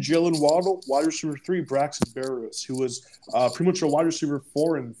receiver 2, Jalen Waddle. Wide receiver 3, Braxton Berrios, who was pretty much a wide receiver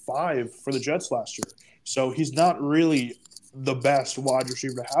 4 and 5 for the Jets last year. So he's not really the best wide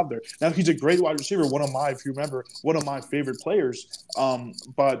receiver to have there. Now, he's a great wide receiver, if you remember, one of my favorite players.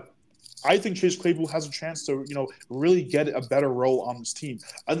 But I think Chase Claypool has a chance to, really get a better role on this team.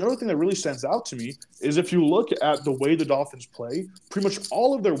 Another thing that really stands out to me is if you look at the way the Dolphins play, pretty much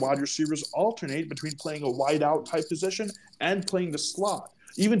all of their wide receivers alternate between playing a wide out type position and playing the slot.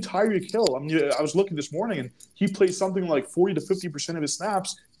 Even Tyreek Hill, I was looking this morning and he plays something like 40 to 50% of his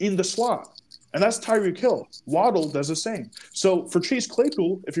snaps in the slot. And that's Tyreek Hill. Waddle does the same. So for Chase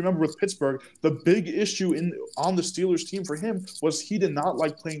Claypool, if you remember with Pittsburgh, the big issue on the Steelers team for him was he did not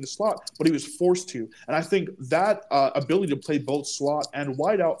like playing the slot, but he was forced to. And I think that ability to play both slot and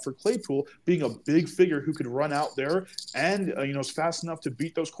wide out for Claypool, being a big figure who could run out there and is fast enough to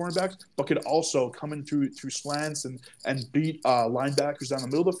beat those cornerbacks, but could also come in through slants and beat linebackers down the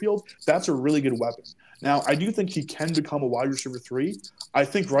middle of the field, that's a really good weapon. Now, I do think he can become a wide receiver 3. I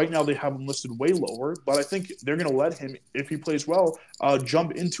think right now they have him listed way lower, but I think they're going to let him, if he plays well,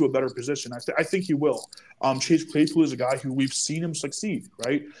 jump into a better position. I think he will. Chase Claypool is a guy who we've seen him succeed,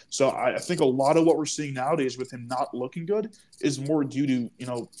 right? So I think a lot of what we're seeing nowadays with him not looking good is more due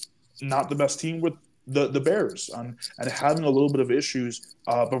to, not the best team with the Bears and having a little bit of issues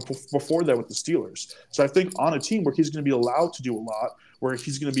before that with the Steelers. So I think on a team where he's going to be allowed to do a lot, where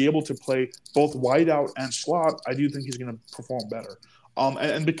he's going to be able to play both wide out and slot, I do think he's going to perform better.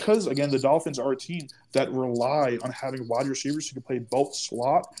 And because, again, the Dolphins are a team that rely on having wide receivers who can play both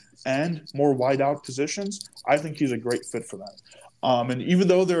slot and more wide out positions, I think he's a great fit for that. And even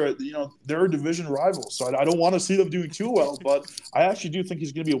though they're a division rival, so I don't want to see them doing too well, but I actually do think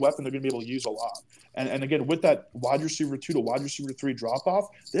he's going to be a weapon they're going to be able to use a lot. And again, with that wide receiver 2 to wide receiver 3 drop off,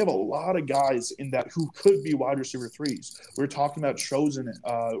 they have a lot of guys in that who could be wide receiver 3s. We were talking about Chosen,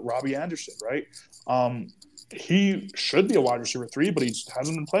 Robbie Anderson, right? He should be a wide receiver 3, but he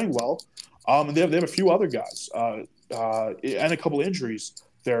hasn't been playing well. And they have a few other guys and a couple injuries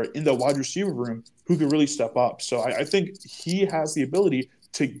there in the wide receiver room who could really step up. So I think he has the ability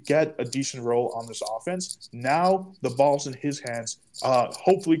to get a decent role on this offense. Now the ball's in his hands,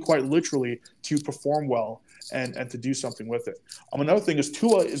 hopefully quite literally, to perform well and to do something with it. Another thing is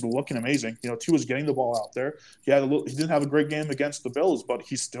Tua is looking amazing. Tua's getting the ball out there. He didn't have a great game against the Bills, but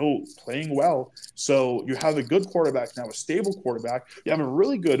he's still playing well. So you have a good quarterback now, a stable quarterback. You have a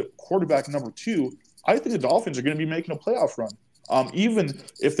really good quarterback number 2. I think the Dolphins are going to be making a playoff run. Even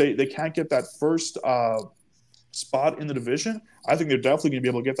if they can't get that first spot in the division, I think they're definitely going to be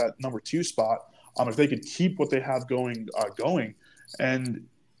able to get that number 2 spot if they could keep what they have going. And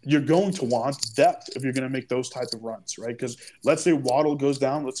you're going to want depth if you're going to make those types of runs, right? Because let's say Waddle goes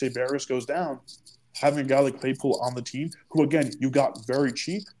down, let's say Barris goes down, having a guy like Claypool on the team, who, again, you got very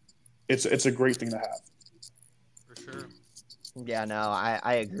cheap, it's a great thing to have. For sure. Yeah, no,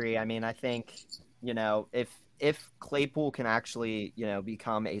 I agree. I mean, I think, if Claypool can actually,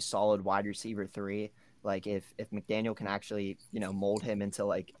 become a solid wide receiver 3, like if McDaniel can actually, mold him into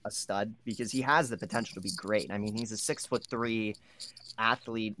like a stud, because he has the potential to be great. I mean, he's a 6'3"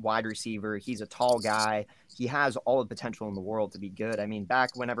 athlete wide receiver. He's a tall guy. He has all the potential in the world to be good. I mean,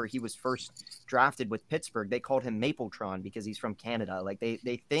 back whenever he was first drafted with Pittsburgh, they called him Mapletron because he's from Canada. Like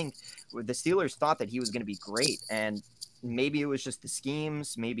they think the Steelers thought that he was going to be great, and maybe it was just the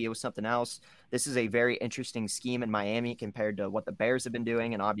schemes, maybe it was something else. This is a very interesting scheme in Miami compared to what the Bears have been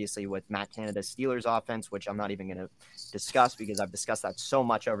doing, and obviously with Matt Canada's Steelers offense, which I'm not even going to discuss because I've discussed that so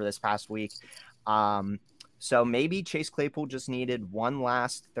much over this past week. So maybe Chase Claypool just needed one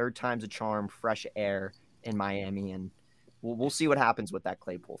last third time's a charm, fresh air in Miami, and we'll see what happens with that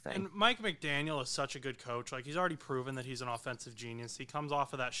Claypool thing. And Mike McDaniel is such a good coach. Like, he's already proven that he's an offensive genius. He comes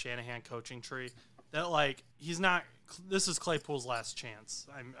off of that Shanahan coaching tree. That, like, he's not – this is Claypool's last chance,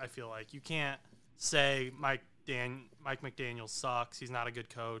 I feel like. You can't say Mike McDaniel sucks. He's not a good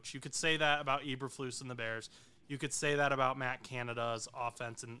coach. You could say that about Eberflus and the Bears. You could say that about Matt Canada's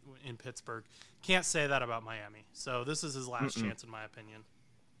offense in Pittsburgh. Can't say that about Miami. So this is his last chance, in my opinion.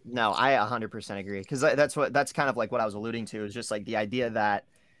 No, I 100% agree, because that's kind of like what I was alluding to, is just like the idea that,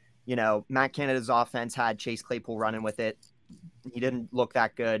 Matt Canada's offense had Chase Claypool running with it. He didn't look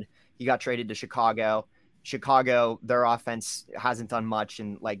that good. He got traded to Chicago. Their offense hasn't done much,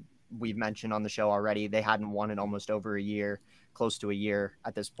 and like we've mentioned on the show already, they hadn't won in almost over a year, close to a year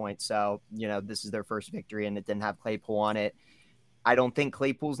at this point. So, this is their first victory, and it didn't have Claypool on it. I don't think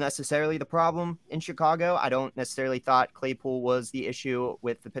Claypool's necessarily the problem in Chicago. I don't necessarily thought Claypool was the issue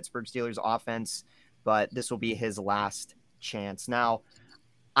with the Pittsburgh Steelers offense, but this will be his last chance. Now,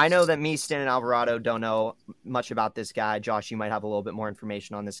 I know that me, Stan, and Alvarado don't know much about this guy. Josh, you might have a little bit more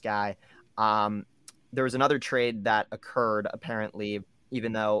information on this guy. There was another trade that occurred, apparently,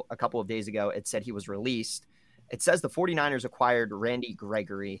 even though a couple of days ago it said he was released. It says the 49ers acquired Randy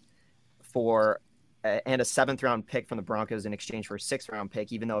Gregory and a 7th-round pick from the Broncos in exchange for a 6th-round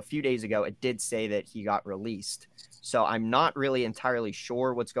pick, even though a few days ago it did say that he got released. So I'm not really entirely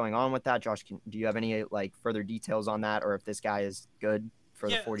sure what's going on with that. Josh, do you have any further details on that, or if this guy is good for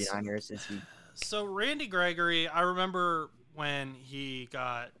the 49ers? So Randy Gregory, I remember when he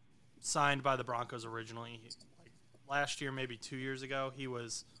got signed by the Broncos originally, last year, maybe 2 years ago, he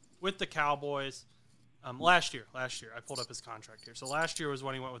was with the Cowboys. Last year, I pulled up his contract here. So last year was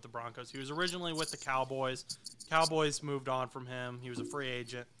when he went with the Broncos. He was originally with the Cowboys. Cowboys moved on from him. He was a free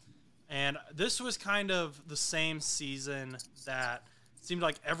agent. And this was kind of the same season that it seemed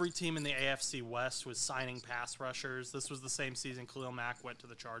like every team in the AFC West was signing pass rushers. This was the same season Khalil Mack went to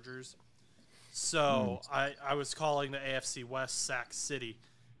the Chargers. So I was calling the AFC West Sack City.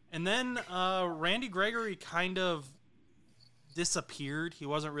 And then Randy Gregory kind of disappeared. He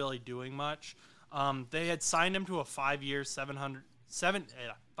wasn't really doing much. They had signed him to a 5-year,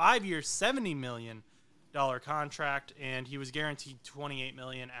 $70 million contract, and he was guaranteed $28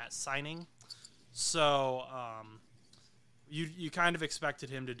 million at signing. So you kind of expected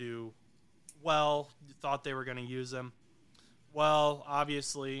him to do well. You thought they were going to use him. Well,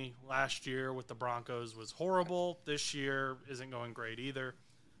 obviously, last year with the Broncos was horrible. This year isn't going great either.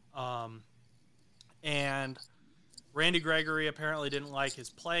 And Randy Gregory apparently didn't like his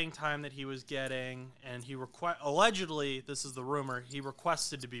playing time that he was getting, and he allegedly, this is the rumor, he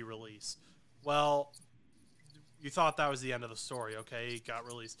requested to be released. Well, you thought that was the end of the story. Okay, he got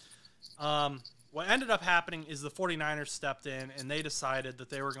released. What ended up happening is the 49ers stepped in and they decided that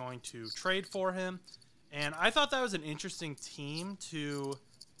they were going to trade for him. And I thought that was an interesting team to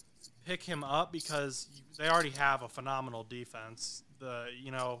pick him up because they already have a phenomenal defense.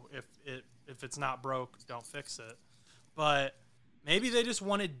 If it's not broke, don't fix it. But maybe they just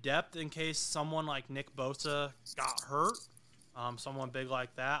wanted depth in case someone like Nick Bosa got hurt, someone big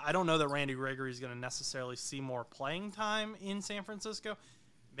like that. I don't know that Randy Gregory is going to necessarily see more playing time in San Francisco.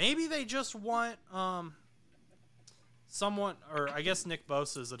 Maybe they just want someone, or I guess Nick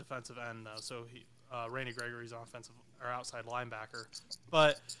Bosa is a defensive end though, so Randy Gregory's offensive or outside linebacker.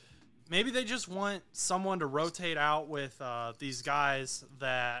 But maybe they just want someone to rotate out with these guys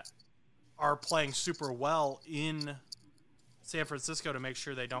that are playing super well in San Francisco to make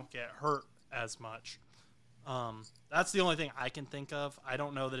sure they don't get hurt as much. That's the only thing I can think of. I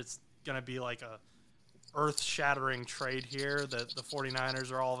don't know that it's going to be like a earth-shattering trade here that the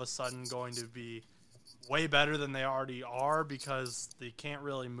 49ers are all of a sudden going to be way better than they already are because they can't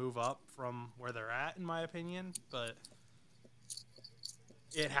really move up from where they're at, in my opinion. But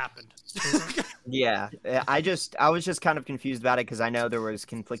it happened. Yeah, I was just kind of confused about it because I know there was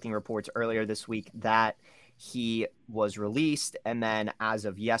conflicting reports earlier this week that he was released, and then as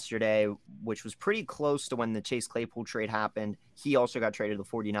of yesterday, which was pretty close to when the Chase Claypool trade happened, he also got traded to the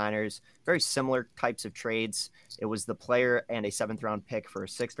 49ers. Very similar types of trades. It was the player and a 7th-round pick for a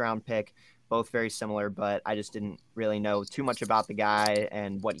 6th-round pick, both very similar, but I just didn't really know too much about the guy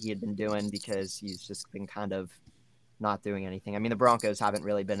and what he had been doing because he's just been kind of not doing anything. I mean, the Broncos haven't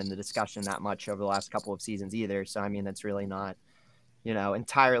really been in the discussion that much over the last couple of seasons either. So, I mean, that's really not,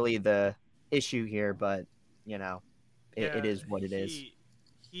 entirely the issue here, but, it is what it is.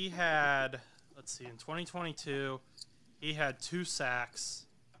 He had, let's see, in 2022, he had 2 sacks,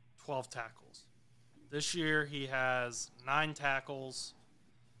 12 tackles. This year, he has 9 tackles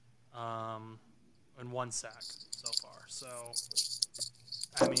and 1 sack so far. So,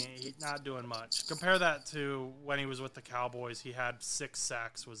 I mean, he's not doing much. Compare that to when he was with the Cowboys. He had 6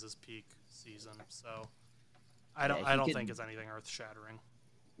 sacks was his peak season. So I don't think it's anything earth-shattering.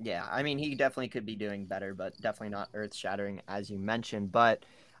 Yeah, I mean, he definitely could be doing better, but definitely not earth-shattering, as you mentioned. But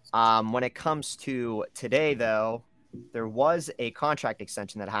when it comes to today, though, there was a contract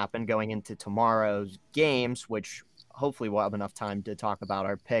extension that happened going into tomorrow's games, which hopefully we'll have enough time to talk about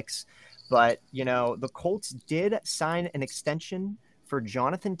our picks. But, the Colts did sign an extension for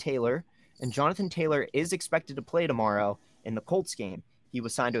Jonathan Taylor, and Jonathan Taylor is expected to play tomorrow in the Colts game. He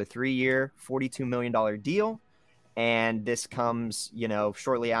was signed to a 3-year, $42 million deal, and this comes,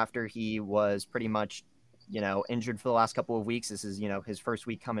 shortly after he was pretty much, injured for the last couple of weeks. This is, his first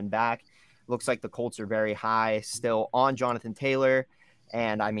week coming back. Looks like the Colts are very high still on Jonathan Taylor,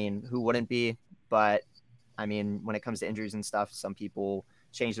 and I mean, who wouldn't be? But I mean, when it comes to injuries and stuff, some people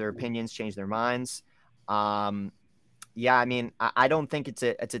change their opinions, change their minds. Yeah, I mean, I don't think it's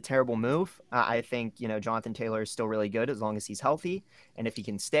a terrible move. I think, Jonathan Taylor is still really good as long as he's healthy. And if he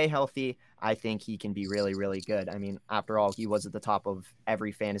can stay healthy, I think he can be really, really good. I mean, after all, he was at the top of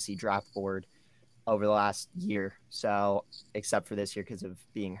every fantasy draft board over the last year. So, except for this year because of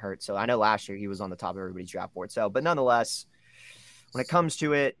being hurt. So, I know last year he was on the top of everybody's draft board. So, but nonetheless, when it comes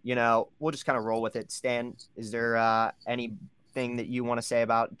to it, we'll just kind of roll with it. Stan, is there anything that you want to say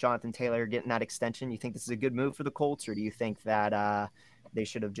about Jonathan Taylor getting that extension? You think this is a good move for the Colts, or do you think that they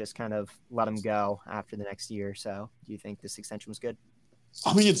should have just kind of let him go after the next year or so? Do you think this extension was good?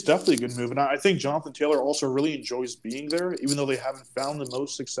 I mean, it's definitely a good move. And I think Jonathan Taylor also really enjoys being there, even though they haven't found the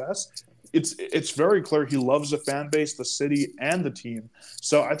most success. It's very clear he loves the fan base, the city, and the team.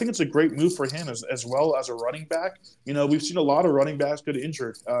 So I think it's a great move for him as well as a running back. We've seen a lot of running backs get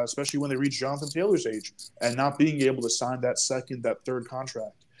injured, especially when they reach Jonathan Taylor's age and not being able to sign that 3rd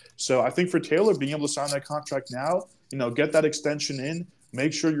contract. So I think for Taylor, being able to sign that contract now, get that extension in,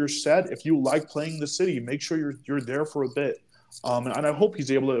 make sure you're set. If you like playing the city, make sure you're there for a bit. And I hope he's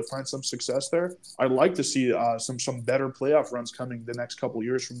able to find some success there. I'd like to see some better playoff runs coming the next couple of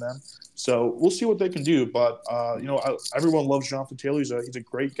years from them. So we'll see what they can do. But, everyone loves Jonathan Taylor. He's a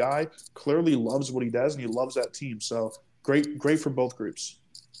great guy, clearly loves what he does, and he loves that team. So great for both groups.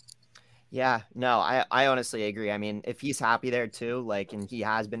 Yeah, no, I honestly agree. I mean, if he's happy there too, and he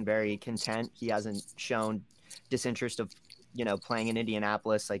has been very content, he hasn't shown disinterest of, playing in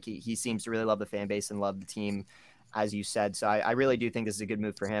Indianapolis. He seems to really love the fan base and love the team, as you said. So I really do think this is a good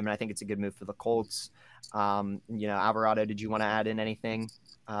move for him, and I think it's a good move for the Colts. Alvarado, did you want to add in anything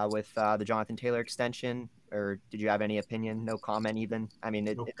with the Jonathan Taylor extension, or did you have any opinion? No comment even? I mean,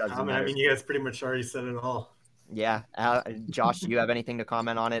 it doesn't matter. I mean, you guys pretty much already said it all. Yeah, Josh, do you have anything to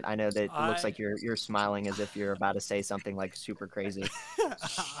comment on it? I know that it looks I like you're smiling as if you're about to say something like super crazy.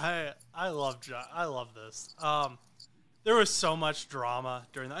 I love this. There was so much drama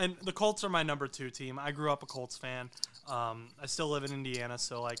and the Colts are my number 2 team. I grew up a Colts fan. I still live in Indiana,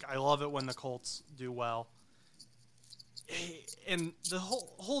 so like I love it when the Colts do well. And the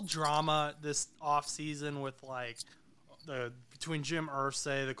whole drama this offseason with like the between Jim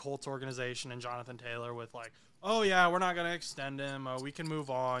Irsay, the Colts organization, and Jonathan Taylor with like, oh yeah, we're not gonna extend him. We can move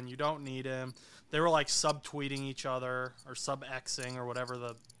on. You don't need him. They were like subtweeting each other or sub-Xing or whatever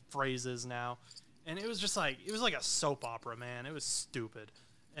the phrase is now, and it was just like a soap opera, man. It was stupid,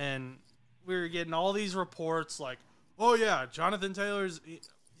 and we were getting all these reports like, oh yeah, Jonathan Taylor's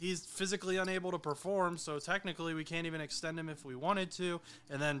he's physically unable to perform, so technically we can't even extend him if we wanted to.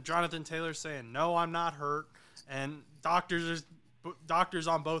 And then Jonathan Taylor saying, no, I'm not hurt. And doctors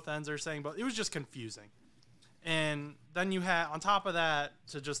on both ends are saying, but it was just confusing. And then you had, on top of that,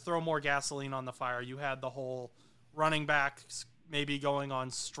 to just throw more gasoline on the fire, you had the whole running backs maybe going on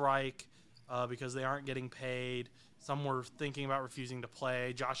strike because they aren't getting paid. Some were thinking about refusing to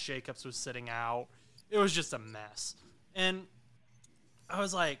play. Josh Jacobs was sitting out. It was just a mess. And I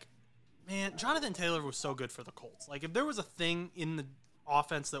was like, man, Jonathan Taylor was so good for the Colts. Like, if there was a thing in the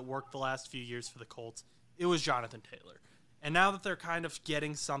offense that worked the last few years for the Colts, it was Jonathan Taylor. And now that they're kind of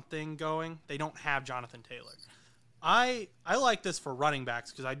getting something going, they don't have Jonathan Taylor. I like this for running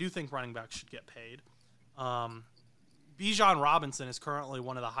backs because I do think running backs should get paid. Bijan Robinson is currently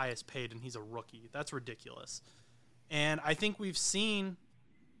one of the highest paid, and he's a rookie. That's ridiculous. And I think we've seen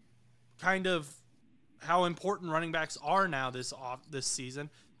kind of how important running backs are now this season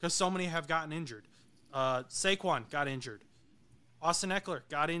because so many have gotten injured. Saquon got injured. Austin Eckler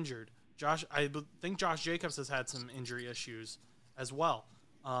got injured. I think Josh Jacobs has had some injury issues as well.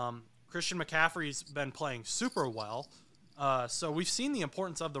 Christian McCaffrey's been playing super well. So we've seen the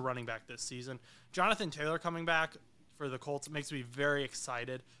importance of the running back this season. Jonathan Taylor coming back for the Colts makes me very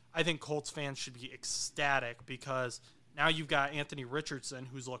excited. I think Colts fans should be ecstatic because now you've got Anthony Richardson,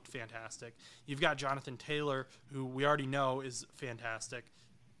 who's looked fantastic. You've got Jonathan Taylor, who we already know is fantastic.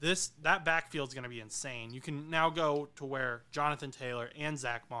 That backfield is going to be insane. You can now go to where Jonathan Taylor and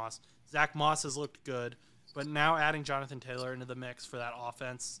Zach Moss. Zach Moss has looked good, but now adding Jonathan Taylor into the mix for that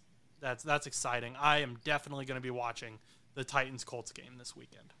offense, that's exciting. I am definitely going to be watching the Titans-Colts game this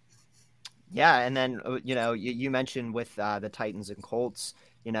weekend. Yeah, and then, you mentioned with the Titans and Colts,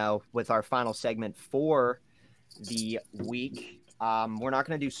 with our final segment for the week, we're not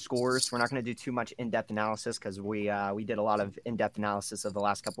going to do scores. We're not going to do too much in-depth analysis because we did a lot of in-depth analysis of the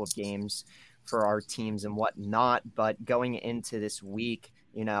last couple of games for our teams and whatnot. But going into this week,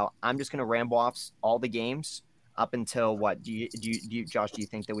 I'm just going to ramble off all the games up until what? Do you, Josh? Do you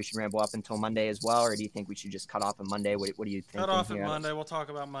think that we should ramble up until Monday as well, or do you think we should just cut off on Monday? What do you think? Cut off at Monday. We'll talk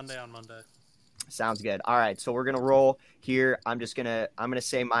about Monday on Monday. Sounds good. All right, so we're gonna roll here. I'm gonna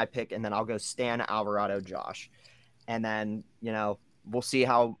say my pick, and then I'll go Stan, Alvarado, Josh, and then we'll see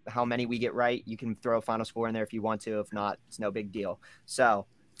how many we get right. You can throw a final score in there if you want to. If not, it's no big deal. So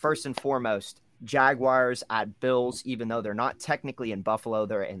first and foremost, Jaguars at Bills. Even though they're not technically in Buffalo,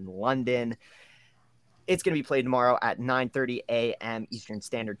 they're in London. It's gonna be played tomorrow at 9:30 a.m. Eastern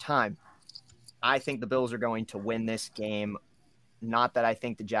Standard Time. I think the Bills are going to win this game. Not that I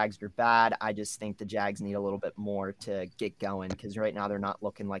think the Jags are bad. I just think the Jags need a little bit more to get going because right now they're not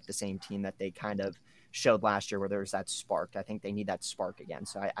looking like the same team that they kind of showed last year where there was that spark. I think they need that spark again.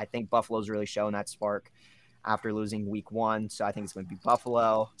 So I think Buffalo's really showing that spark after losing week 1. So I think it's going to be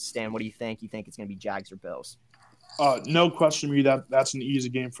Buffalo. Stan, what do you think? You think it's going to be Jags or Bills? No question to me that's an easy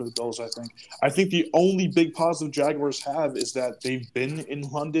game for the Bills, I think. I think the only big positive Jaguars have is that they've been in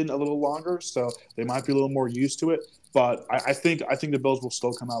London a little longer, so they might be a little more used to it. But I think the Bills will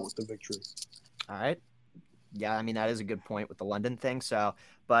still come out with the victory. All right. Yeah, I mean, that is a good point with the London thing. So,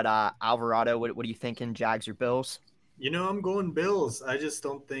 but Alvarado, what are you thinking, Jags or Bills? I'm going Bills. I just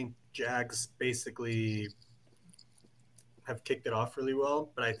don't think Jags basically have kicked it off really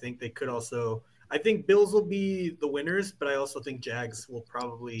well, but I think they could also – I think Bills will be the winners, but I also think Jags will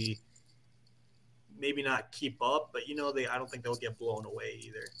probably maybe not keep up, but I don't think they'll get blown away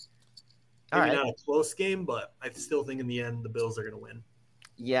either. Maybe not a close game, but I still think in the end the Bills are going to win.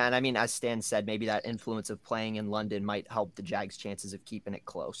 Yeah, and I mean, as Stan said, maybe that influence of playing in London might help the Jags' chances of keeping it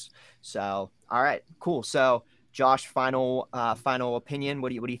close. So, all right, cool. So, Josh, final opinion.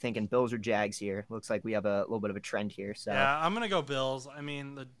 What are you thinking, Bills or Jags here? Looks like we have a little bit of a trend here. So yeah, I'm going to go Bills. I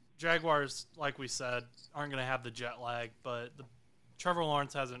mean, the Jaguars, like we said, aren't going to have the jet lag, but Trevor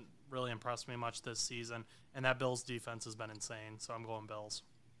Lawrence hasn't really impressed me much this season, and that Bills defense has been insane, so I'm going Bills.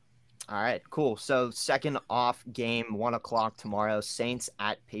 All right, cool. So second off game, 1 o'clock tomorrow, Saints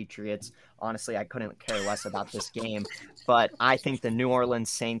at Patriots. Honestly, I couldn't care less about this game, but I think the New Orleans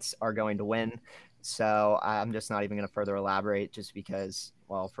Saints are going to win. So I'm just not even going to further elaborate just because,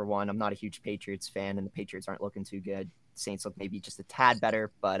 well, for one, I'm not a huge Patriots fan and the Patriots aren't looking too good. Saints look maybe just a tad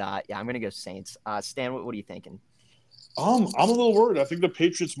better, but yeah, I'm going to go Saints. Stan, what are you thinking? I'm a little worried. I think the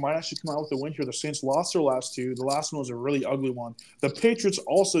Patriots might actually come out with a win here. The Saints lost their last two. The last one was a really ugly one. The Patriots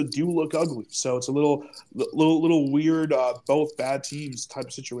also do look ugly, so it's a little weird. Both bad teams type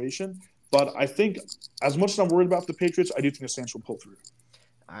of situation. But I think, as much as I'm worried about the Patriots, I do think the Saints will pull through.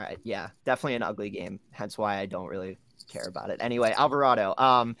 All right, yeah, definitely an ugly game. Hence why I don't really care about it. Anyway,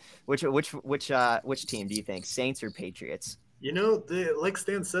 Alvarado, which team do you think, Saints or Patriots? Like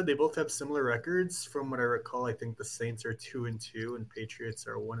Stan said, they both have similar records. From what I recall, I think the Saints are 2-2 and Patriots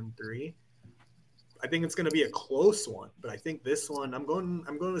are 1-3. I think it's going to be a close one, but I think this one, I'm going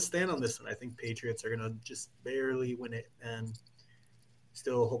to stand on this one. I think Patriots are going to just barely win it and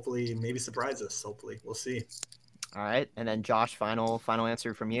still hopefully maybe surprise us. Hopefully, we'll see. All right, and then Josh, final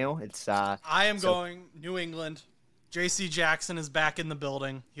answer from you. It's I am going New England. J.C. Jackson is back in the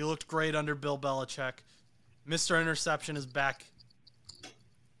building. He looked great under Bill Belichick. Mr. Interception is back.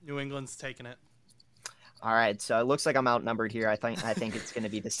 New England's taking it. All right, so it looks like I'm outnumbered here. I think it's going to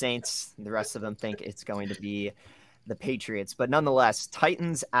be the Saints. The rest of them think it's going to be the Patriots. But nonetheless,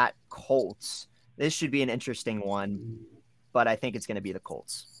 Titans at Colts. This should be an interesting one, but I think it's going to be the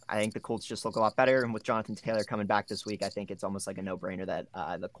Colts. I think the Colts just look a lot better, and with Jonathan Taylor coming back this week, I think it's almost like a no-brainer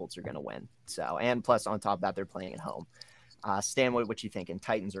that the Colts are going to win. So, and plus on top of that, they're playing at home. Stan, what you thinking?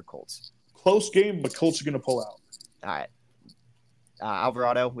 Titans or Colts? Close game, but Colts are going to pull out. All right.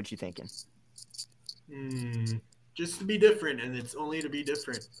 Alvarado, what you thinking? Just to be different, and it's only to be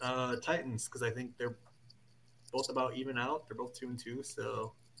different. Titans, because I think they're both about even out. They're both 2-2,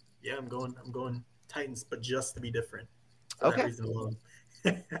 so yeah, I'm going Titans, but just to be different. For that reason alone.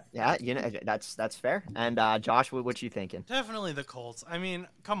 Yeah, that's fair. And Josh, what you thinking? Definitely the Colts. I mean,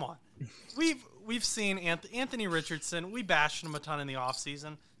 come on. We've seen Anthony Richardson. We bashed him a ton in the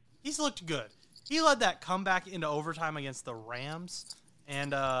offseason. He's looked good. He led that comeback into overtime against the Rams,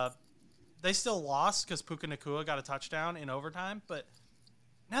 and they still lost because Puka Nacua got a touchdown in overtime. But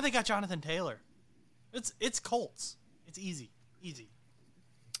now they got Jonathan Taylor. It's Colts. It's easy.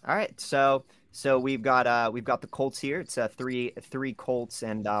 All right, so we've got the Colts here. It's three Colts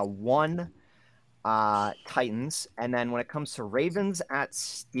and one Titans, and then when it comes to Ravens at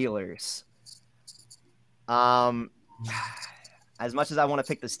Steelers, as much as I want to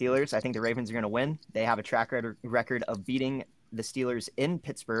pick the Steelers, I think the Ravens are going to win. They have a track record of beating the Steelers in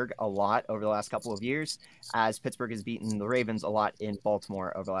Pittsburgh a lot over the last couple of years, as Pittsburgh has beaten the Ravens a lot in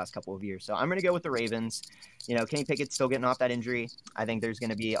Baltimore over the last couple of years. So I'm going to go with the Ravens. Kenny Pickett's still getting off that injury. I think there's going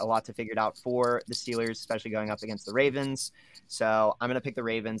to be a lot to figure it out for the Steelers, especially going up against the Ravens. So I'm going to pick the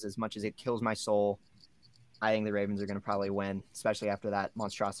Ravens as much as it kills my soul. I think the Ravens are going to probably win, especially after that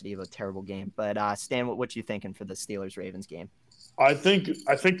monstrosity of a terrible game. But Stan, what you thinking for the Steelers-Ravens game? I think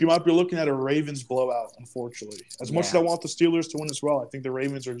you might be looking at a Ravens blowout, unfortunately. As much as I want the Steelers to win as well, I think the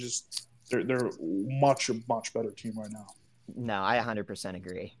Ravens are just they're much better team right now. No, I 100%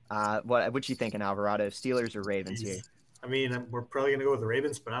 agree. What you thinking, Alvarado? Steelers or Ravens here? I mean, we're probably gonna go with the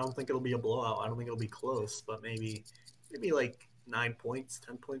Ravens, but I don't think it'll be a blowout. I don't think it'll be close, but maybe like 9 points,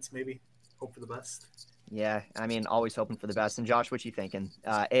 10 points, maybe. Hope for the best. Yeah, I mean, always hoping for the best. And Josh, what you thinking?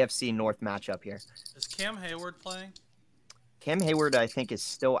 AFC North matchup here. Is Cam Hayward playing? Cam Hayward, I think, is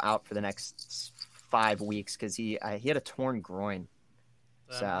still out for the next 5 weeks because he had a torn groin.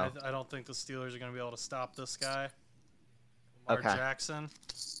 So I don't think the Steelers are going to be able to stop this guy, Lamar Jackson.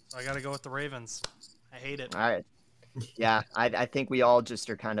 So I got to go with the Ravens. I hate it. All right. Yeah, I think we all just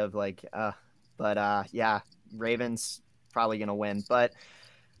are kind of like, yeah, Ravens probably going to win. But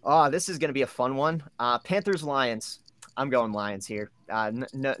this is going to be a fun one. Panthers-Lions. I'm going Lions here.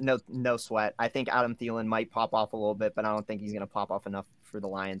 No sweat. I think Adam Thielen might pop off a little bit, but I don't think he's going to pop off enough for the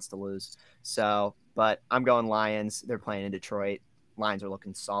Lions to lose. So, but I'm going Lions. They're playing in Detroit. Lions are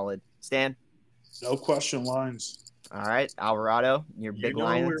looking solid. Stan? No question, Lions. All right, Alvarado, your big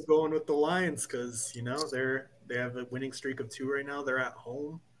Lions. We're going with the Lions because they have a winning streak of 2 right now. They're at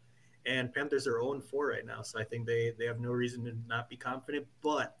home, and Panthers are 0-4 right now. So I think they have no reason to not be confident.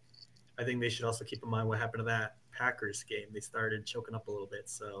 But I think they should also keep in mind what happened to that Packers game. They started choking up a little bit,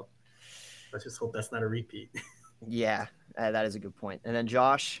 so let's just hope that's not a repeat. Yeah, that is a good point. And then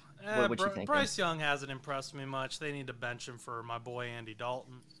Josh, what you think? Bryce Young hasn't impressed me much. They need to bench him for my boy Andy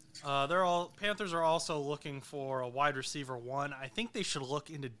Dalton. Panthers are also looking for a wide receiver 1. I think they should look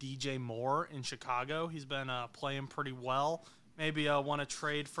into DJ Moore in Chicago. He's been playing pretty well maybe want to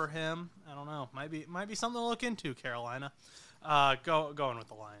trade for him. I don't know. Might be something to look into, Carolina. Going with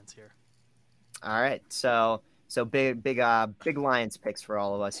the Lions here. All right. So big Lions picks for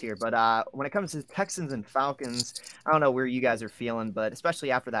all of us here. But when it comes to Texans and Falcons, I don't know where you guys are feeling, but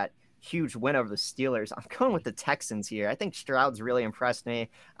especially after that huge win over the Steelers, I'm going with the Texans here. I think Stroud's really impressed me.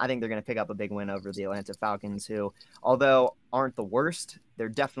 I think they're going to pick up a big win over the Atlanta Falcons, who, although aren't the worst, they're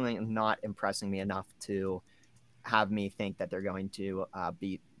definitely not impressing me enough to have me think that they're going to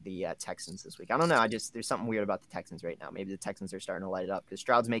beat the Texans this week. I don't know. There's something weird about the Texans right now. Maybe the Texans are starting to light it up because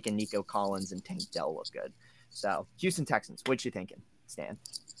Stroud's making Nico Collins and Tank Dell look good. So Houston Texans, what you thinking, Stan?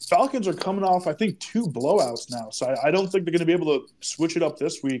 Falcons are coming off, I think, 2 blowouts now. So I don't think they're going to be able to switch it up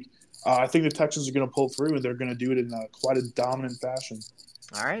this week. I think the Texans are going to pull through, and they're going to do it in quite a dominant fashion.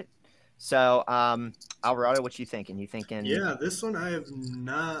 All right. So, Alvarado, what you thinking? You thinking? Yeah, this one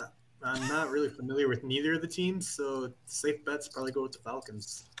I'm not really familiar with neither of the teams, so safe bets probably go with the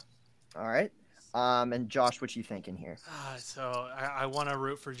Falcons. All right. And Josh, what you thinking here? So I want to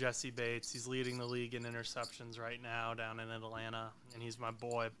root for Jesse Bates. He's leading the league in interceptions right now down in Atlanta, and he's my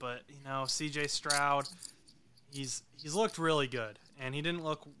boy. But C.J. Stroud, he's looked really good, and he didn't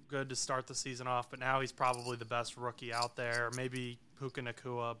look good to start the season off, but now he's probably the best rookie out there. Maybe Puka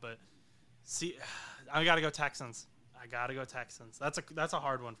Nacua, but I got to go Texans. That's a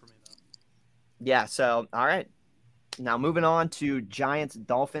hard one for me though. Yeah. So, all right. Now moving on to Giants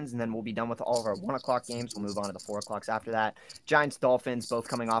Dolphins, and then we'll be done with all of our 1:00 games. We'll move on to the 4:00 after that. Giants Dolphins, both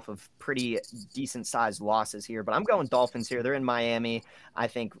coming off of pretty decent sized losses here, but I'm going Dolphins here. They're in Miami. I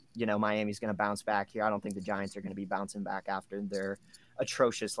think Miami's going to bounce back here. I don't think the Giants are going to be bouncing back after their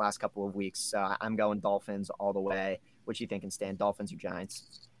atrocious last couple of weeks. So I'm going Dolphins all the way. What you thinking, Stan? Dolphins or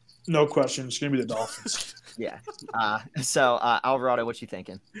Giants? No question. It's going to be the Dolphins. Yeah. So Alvarado, what you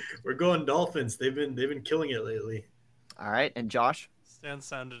thinking? We're going Dolphins. They've been killing it lately. All right, and Josh? Stan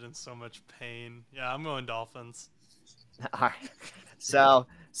sounded in so much pain. Yeah, I'm going Dolphins. All right. So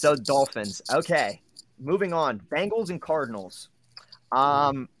Dolphins. Okay. Moving on. Bengals and Cardinals.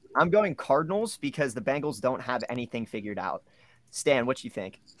 I'm going Cardinals because the Bengals don't have anything figured out. Stan, what you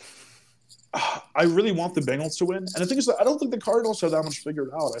think? I really want the Bengals to win. And the thing is that I don't think the Cardinals have that much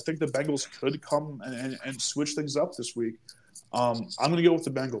figured out. I think the Bengals could come and switch things up this week. I'm going to go with the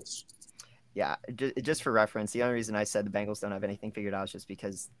Bengals. Yeah, just for reference, the only reason I said the Bengals don't have anything figured out is just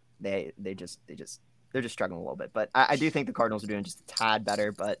because they're just struggling a little bit. But I do think the Cardinals are doing just a tad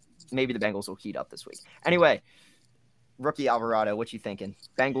better, but maybe the Bengals will heat up this week. Anyway, rookie Alvarado, what you thinking?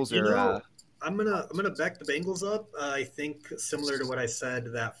 Bengals are I'm gonna back the Bengals up. I think similar to what I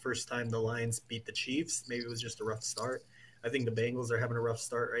said that first time the Lions beat the Chiefs, maybe it was just a rough start. I think the Bengals are having a rough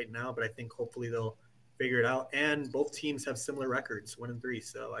start right now, but I think hopefully they'll figure it out. And both teams have similar records, 1-3.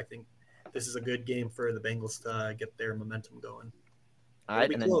 So I think this is a good game for the Bengals to get their momentum going. all right.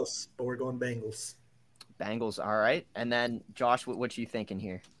 It'll be close, but we're going Bengals. Bengals, all right. And then Josh, what you thinking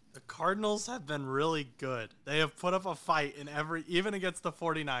here? The Cardinals have been really good. They have put up a fight even against the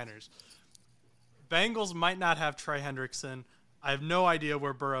 49ers. Bengals might not have Trey Hendrickson. I have no idea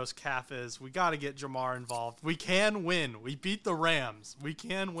where Burrow's calf is. We got to get Jamar involved. We can win. We beat the Rams. We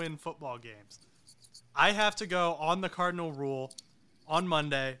can win football games. I have to go on the Cardinal rule on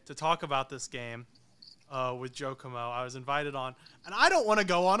Monday to talk about this game with Joe Como. I was invited on, and I don't want to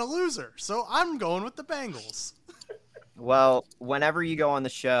go on a loser, so I'm going with the Bengals. Well, whenever you go on the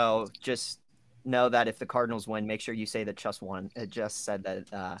show, just know that if the Cardinals win, make sure you say that just won. It just said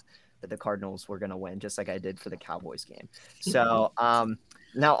that the Cardinals were going to win, just like I did for the Cowboys game. So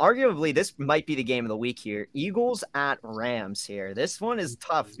now, arguably, this might be the game of the week here. Eagles at Rams here. This one is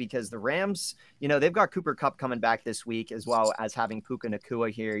tough because the Rams, they've got Cooper Kupp coming back this week, as well as having Puka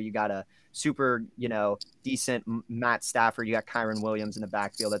Nacua here. You got a super, decent Matt Stafford. You got Kyron Williams in the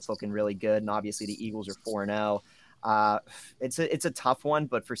backfield that's looking really good. And obviously the Eagles are 4-0. It's a tough one,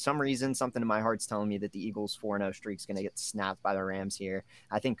 but for some reason, something in my heart's telling me that the Eagles 4-0 streak is going to get snapped by the Rams here.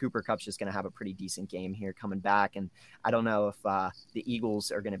 I think Cooper Kupp's just going to have a pretty decent game here coming back, and I don't know if the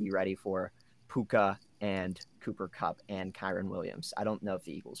Eagles are going to be ready for Puka and Cooper Kupp and Kyron Williams. I don't know if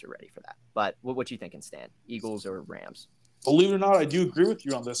the Eagles are ready for that, but what you thinking, Stan? Eagles or Rams? Believe it or not, I do agree with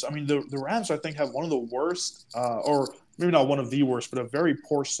you on this. I mean, the Rams, I think, have one of the worst, or maybe not one of the worst, but a very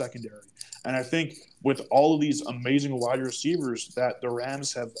poor secondary. And I think with all of these amazing wide receivers that the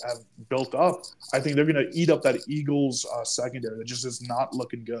Rams have built up, I think they're going to eat up that Eagles secondary that just is not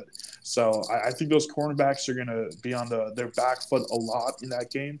looking good. So I think those cornerbacks are going to be on their back foot a lot in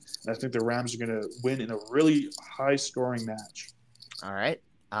that game. And I think the Rams are going to win in a really high-scoring match. All right.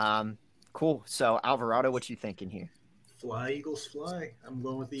 Cool. So, Alvarado, what you thinking here? Fly, Eagles, fly. I'm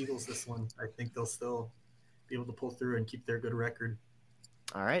going with the Eagles this one. I think they'll still be able to pull through and keep their good record.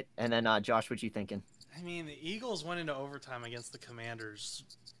 All right. And then, Josh, what you thinking? I mean, the Eagles went into overtime against the Commanders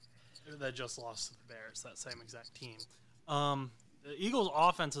that just lost to the Bears, that same exact team. The Eagles'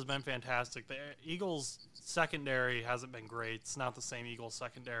 offense has been fantastic. The Eagles' secondary hasn't been great. It's not the same Eagles'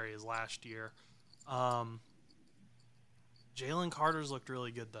 secondary as last year. Jalen Carter's looked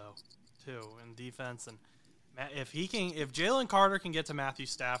really good, though, too, in defense. And if Jalen Carter can get to Matthew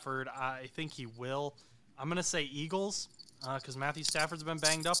Stafford, I think he will. I'm going to say Eagles because Matthew Stafford's been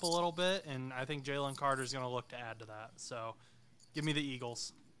banged up a little bit, and I think Jalen Carter's going to look to add to that. So give me the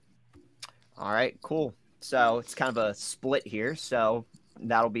Eagles. All right, cool. So it's kind of a split here. So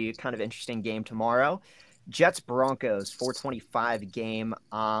that'll be kind of interesting game tomorrow. Jets Broncos 425 game.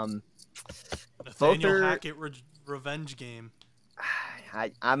 Nathaniel Hackett revenge game.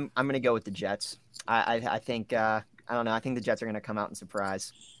 I'm gonna go with the Jets. I think I don't know. I think the Jets are gonna come out and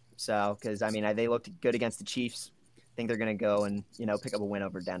surprise. So because I mean they looked good against the Chiefs. I think they're gonna go and pick up a win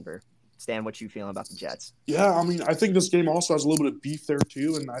over Denver. Stan, what you feeling about the Jets? Yeah, I mean I think this game also has a little bit of beef there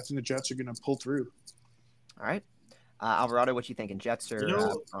too, and I think the Jets are gonna pull through. All right, Alvarado, what you thinking? Jets or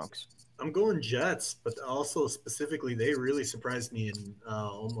Bronx? I'm going Jets, but also specifically, they really surprised me in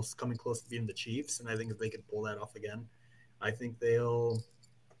almost coming close to being the Chiefs, and I think if they could pull that off again, I think they'll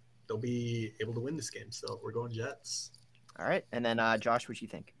be able to win this game. So we're going Jets. All right, and then Josh, what you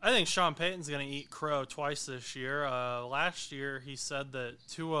think? I think Sean Payton's going to eat crow twice this year. Last year, he said that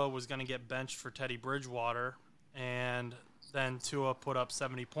Tua was going to get benched for Teddy Bridgewater, and then Tua put up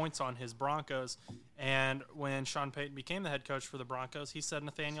 70 points on his Broncos. And when Sean Payton became the head coach for the Broncos, he said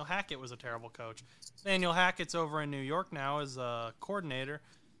Nathaniel Hackett was a terrible coach. Nathaniel Hackett's over in New York now as a coordinator.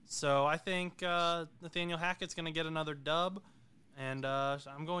 So I think Nathaniel Hackett's going to get another dub, and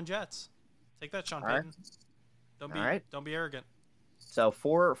I'm going Jets. Take that, Sean Payton. Don't be arrogant. So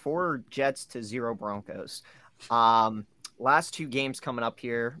four Jets to 0 Broncos. Last two games coming up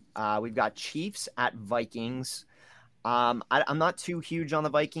here. We've got Chiefs at Vikings. I'm not too huge on the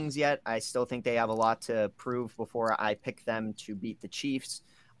Vikings yet. I still think they have a lot to prove before I pick them to beat the Chiefs.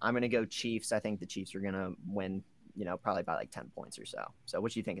 I'm going to go Chiefs. I think the Chiefs are going to win, probably by like 10 points or so. So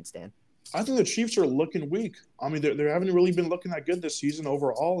what you thinking, Stan? I think the Chiefs are looking weak. I mean, they haven't really been looking that good this season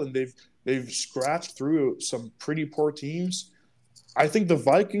overall, and they've scratched through some pretty poor teams. I think the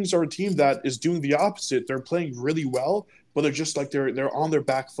Vikings are a team that is doing the opposite. They're playing really well, but they're just like they're on their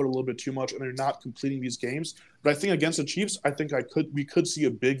back foot a little bit too much, and they're not completing these games. But I think against the Chiefs, I think we could see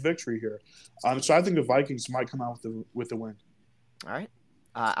a big victory here. So I think the Vikings might come out with the win. All right,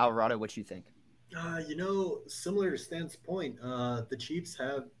 Alvarado, what you think? Similar to Stan's point, the Chiefs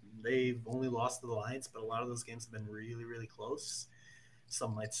they've only lost to the Lions, but a lot of those games have been really, really close.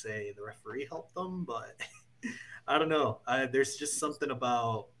 Some might say the referee helped them, but I don't know. There's just something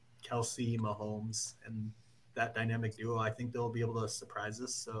about Kelsey, Mahomes, and that dynamic duo. I think they'll be able to surprise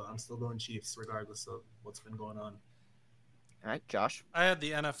us. So I'm still going Chiefs regardless of what's been going on. All right, Josh. I had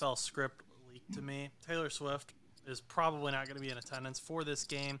the NFL script leaked to me. Taylor Swift is probably not going to be in attendance for this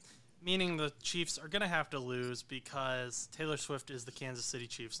game, meaning the Chiefs are going to have to lose because Taylor Swift is the Kansas City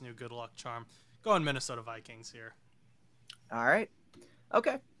Chiefs' new good luck charm. Going Minnesota Vikings here. All right.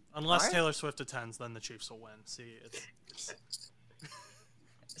 Okay. Unless Taylor Swift attends, then the Chiefs will win. See, it's...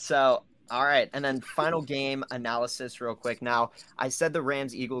 So, all right. And then final game analysis real quick. Now, I said the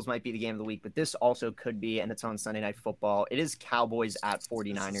Rams-Eagles might be the game of the week, but this also could be, and it's on Sunday Night Football. It is Cowboys at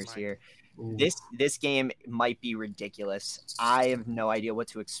 49ers here. Ooh. This game might be ridiculous. I have no idea what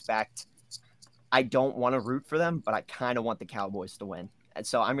to expect. I don't want to root for them, but I kind of want the Cowboys to win. And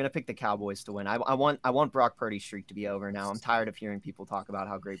so I'm going to pick the Cowboys to win. I want Brock Purdy's streak to be over now. I'm tired of hearing people talk about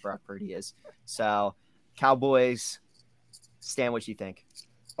how great Brock Purdy is. So Cowboys, Stan, what you think?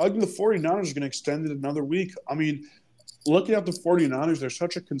 I think the 49ers are going to extend it another week. I mean, looking at the 49ers, they're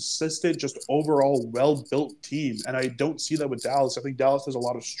such a consistent, just overall well-built team. And I don't see that with Dallas. I think Dallas has a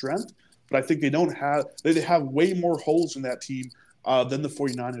lot of strength, but I think they have way more holes in that team than the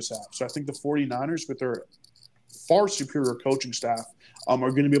 49ers have. So I think the 49ers, with their far superior coaching staff, are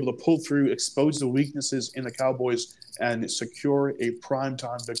going to be able to pull through, expose the weaknesses in the Cowboys, and secure a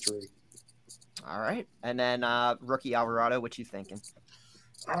primetime victory. All right. And then rookie Alvarado, what you thinking?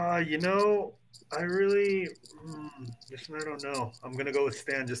 I don't know. I'm going to go with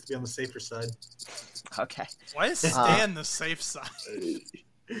Stan just to be on the safer side. Okay. Why is Stan the safe side?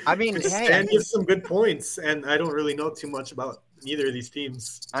 I mean, Stan gives some good points, and I don't really know too much about neither of these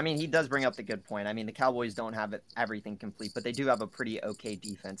teams. I mean, he does bring up the good point. I mean, the Cowboys don't have everything complete, but they do have a pretty okay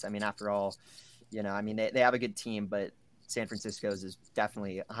defense. I mean, after all, they have a good team, but San Francisco's is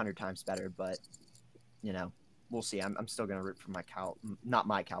definitely 100 times better. But, we'll see. I'm still gonna root for not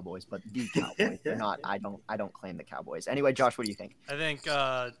my Cowboys, but the Cowboys. They're not. I don't claim the Cowboys. Anyway, Josh, what do you think? I think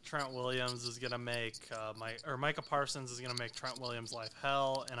Trent Williams is gonna make Micah Parsons is gonna make Trent Williams' life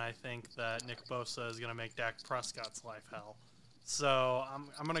hell, and I think that Nick Bosa is gonna make Dak Prescott's life hell. So I'm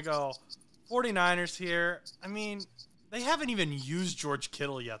gonna go 49ers here. I mean, they haven't even used George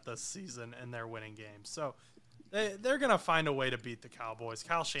Kittle yet this season, and they're winning games. So they're going to find a way to beat the Cowboys.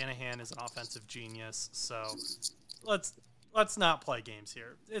 Kyle Shanahan is an offensive genius, so let's not play games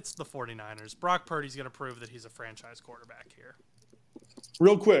here. It's the 49ers. Brock Purdy's going to prove that he's a franchise quarterback here.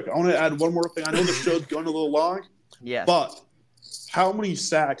 Real quick, I want to add one more thing. I know the show's going a little long, yes. But how many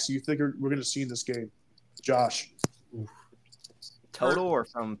sacks do you think we're going to see in this game, Josh? Total or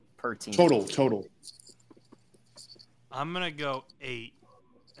from per team? Total. I'm going to go 8.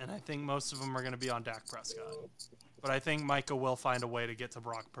 And I think most of them are going to be on Dak Prescott. But I think Micah will find a way to get to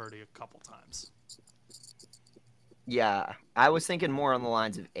Brock Purdy a couple times. Yeah, I was thinking more on the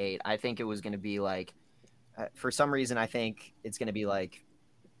lines of 8. I think it was going to be like, for some reason, I think it's going to be like,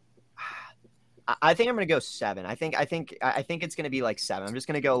 I think I'm going to go 7. I think it's going to be like 7. I'm just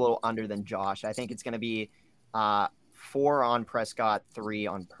going to go a little under than Josh. I think it's going to be 4 on Prescott, 3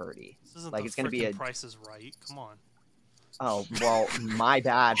 on Purdy. This isn't like the it's going to be Price is Right. Come on. Oh, well, my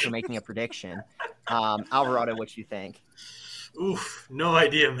bad for making a prediction. Alvarado, what you think? Oof, no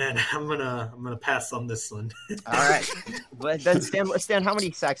idea, man. I'm gonna pass on this one. All right. But then Stan, how many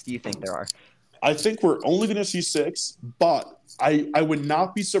sacks do you think there are? I think we're only going to see 6, but I would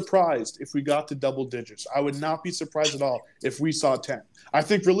not be surprised if we got to double digits. I would not be surprised at all if we saw 10. I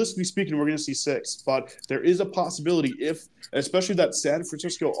think realistically speaking, we're going to see 6, but there is a possibility especially that San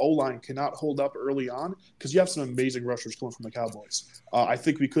Francisco O-line cannot hold up early on because you have some amazing rushers coming from the Cowboys. I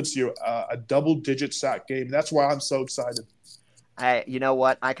think we could see a double-digit sack game. That's why I'm so excited. You know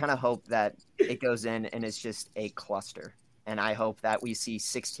what? I kind of hope that it goes in and it's just a cluster, and I hope that we see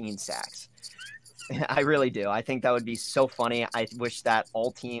 16 sacks. I really do. I think that would be so funny. I wish that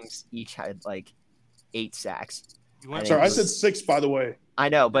all teams each had like 8 sacks. I said 6, by the way. I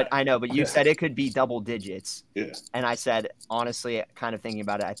know, but you said it could be double digits. Yeah. And I said, honestly, kind of thinking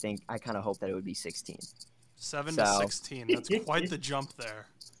about it, I kind of hope that it would be 16. 7 to 16. That's quite the jump there.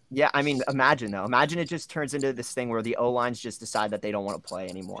 Yeah, I mean, imagine it just turns into this thing where the O-lines just decide that they don't want to play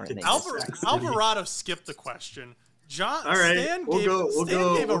anymore. And Alvarado skipped the question. John, all right, Stan we'll go in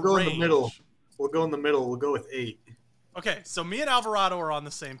the middle. We'll go in the middle. We'll go with 8. Okay, so me and Alvarado are on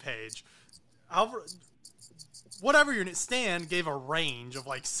the same page. Whatever your name, Stan gave a range of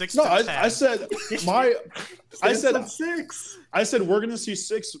like 6 to 10. I said 6. I said we're going to see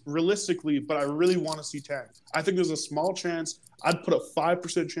 6 realistically, but I really want to see 10. I think there's a small chance. I'd put a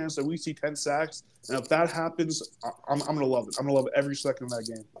 5% chance that we see 10 sacks, and if that happens, I'm going to love it. I'm going to love every second of that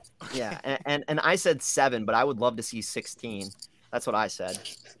game. Yeah, and I said 7, but I would love to see 16. That's what I said,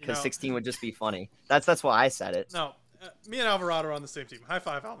 because 16 would just be funny. That's why I said it. No, me and Alvarado are on the same team. High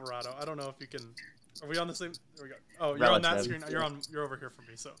five, Alvarado. I don't know if you can. Are we on the same? There we go. Oh, you're on that screen. You're over here from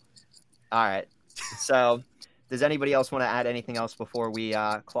me. So. All right. So, does anybody else want to add anything else before we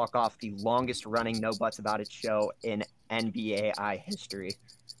clock off the longest running No Butts About It show in NBAI history?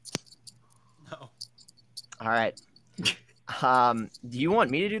 No. All right. Do you want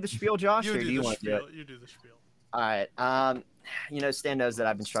me to do the spiel, Josh, or do you want to do it? You do the spiel. All right. Stan knows that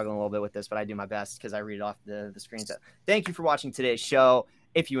I've been struggling a little bit with this, but I do my best because I read it off the screen. So thank you for watching today's show.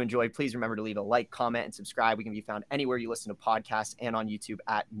 If you enjoyed, please remember to leave a like, comment, and subscribe. We can be found anywhere you listen to podcasts and on YouTube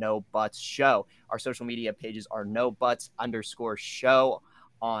at No Butts Show. Our social media pages are No Butts_show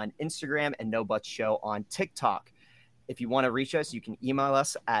on Instagram and No Butts Show on TikTok. If you want to reach us, you can email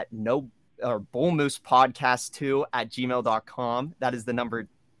us at bullmoosepodcast2@gmail.com. That is the number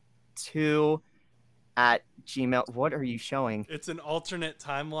 2 at Gmail. What are you showing? It's an alternate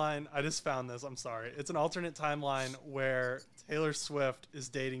timeline. I just found this. I'm sorry. It's an alternate timeline where Taylor Swift is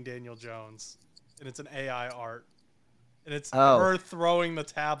dating Daniel Jones, and it's an AI art, and it's her throwing the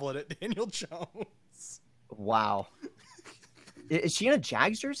tablet at Daniel Jones. Wow. Is she in a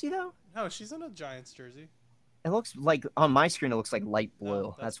Jags jersey though? No, she's in a Giants jersey. It looks like on my screen. It looks like light blue.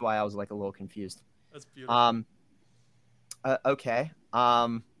 No, that's why I was like a little confused. That's beautiful. Okay.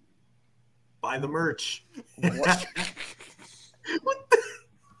 Buy the merch.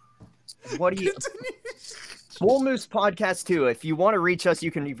 What do you? Bull Moose Podcast 2. If you want to reach us,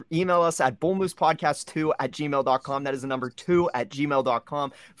 you can email us at bullmoosepodcast2@gmail.com. That is the number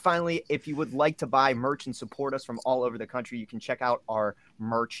 2@gmail.com. Finally, if you would like to buy merch and support us from all over the country, you can check out our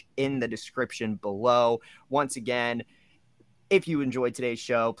merch in the description below. Once again, if you enjoyed today's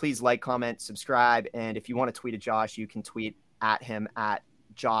show, please like, comment, subscribe. And if you want to tweet at Josh, you can tweet at him at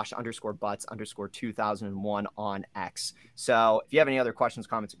Josh_Butts_2001 on X. So if you have any other questions,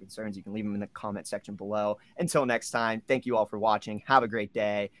 comments, or concerns, you can leave them in the comment section below. Until next time, thank you all for watching. Have a great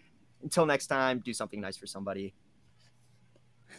day. Until next time, do something nice for somebody.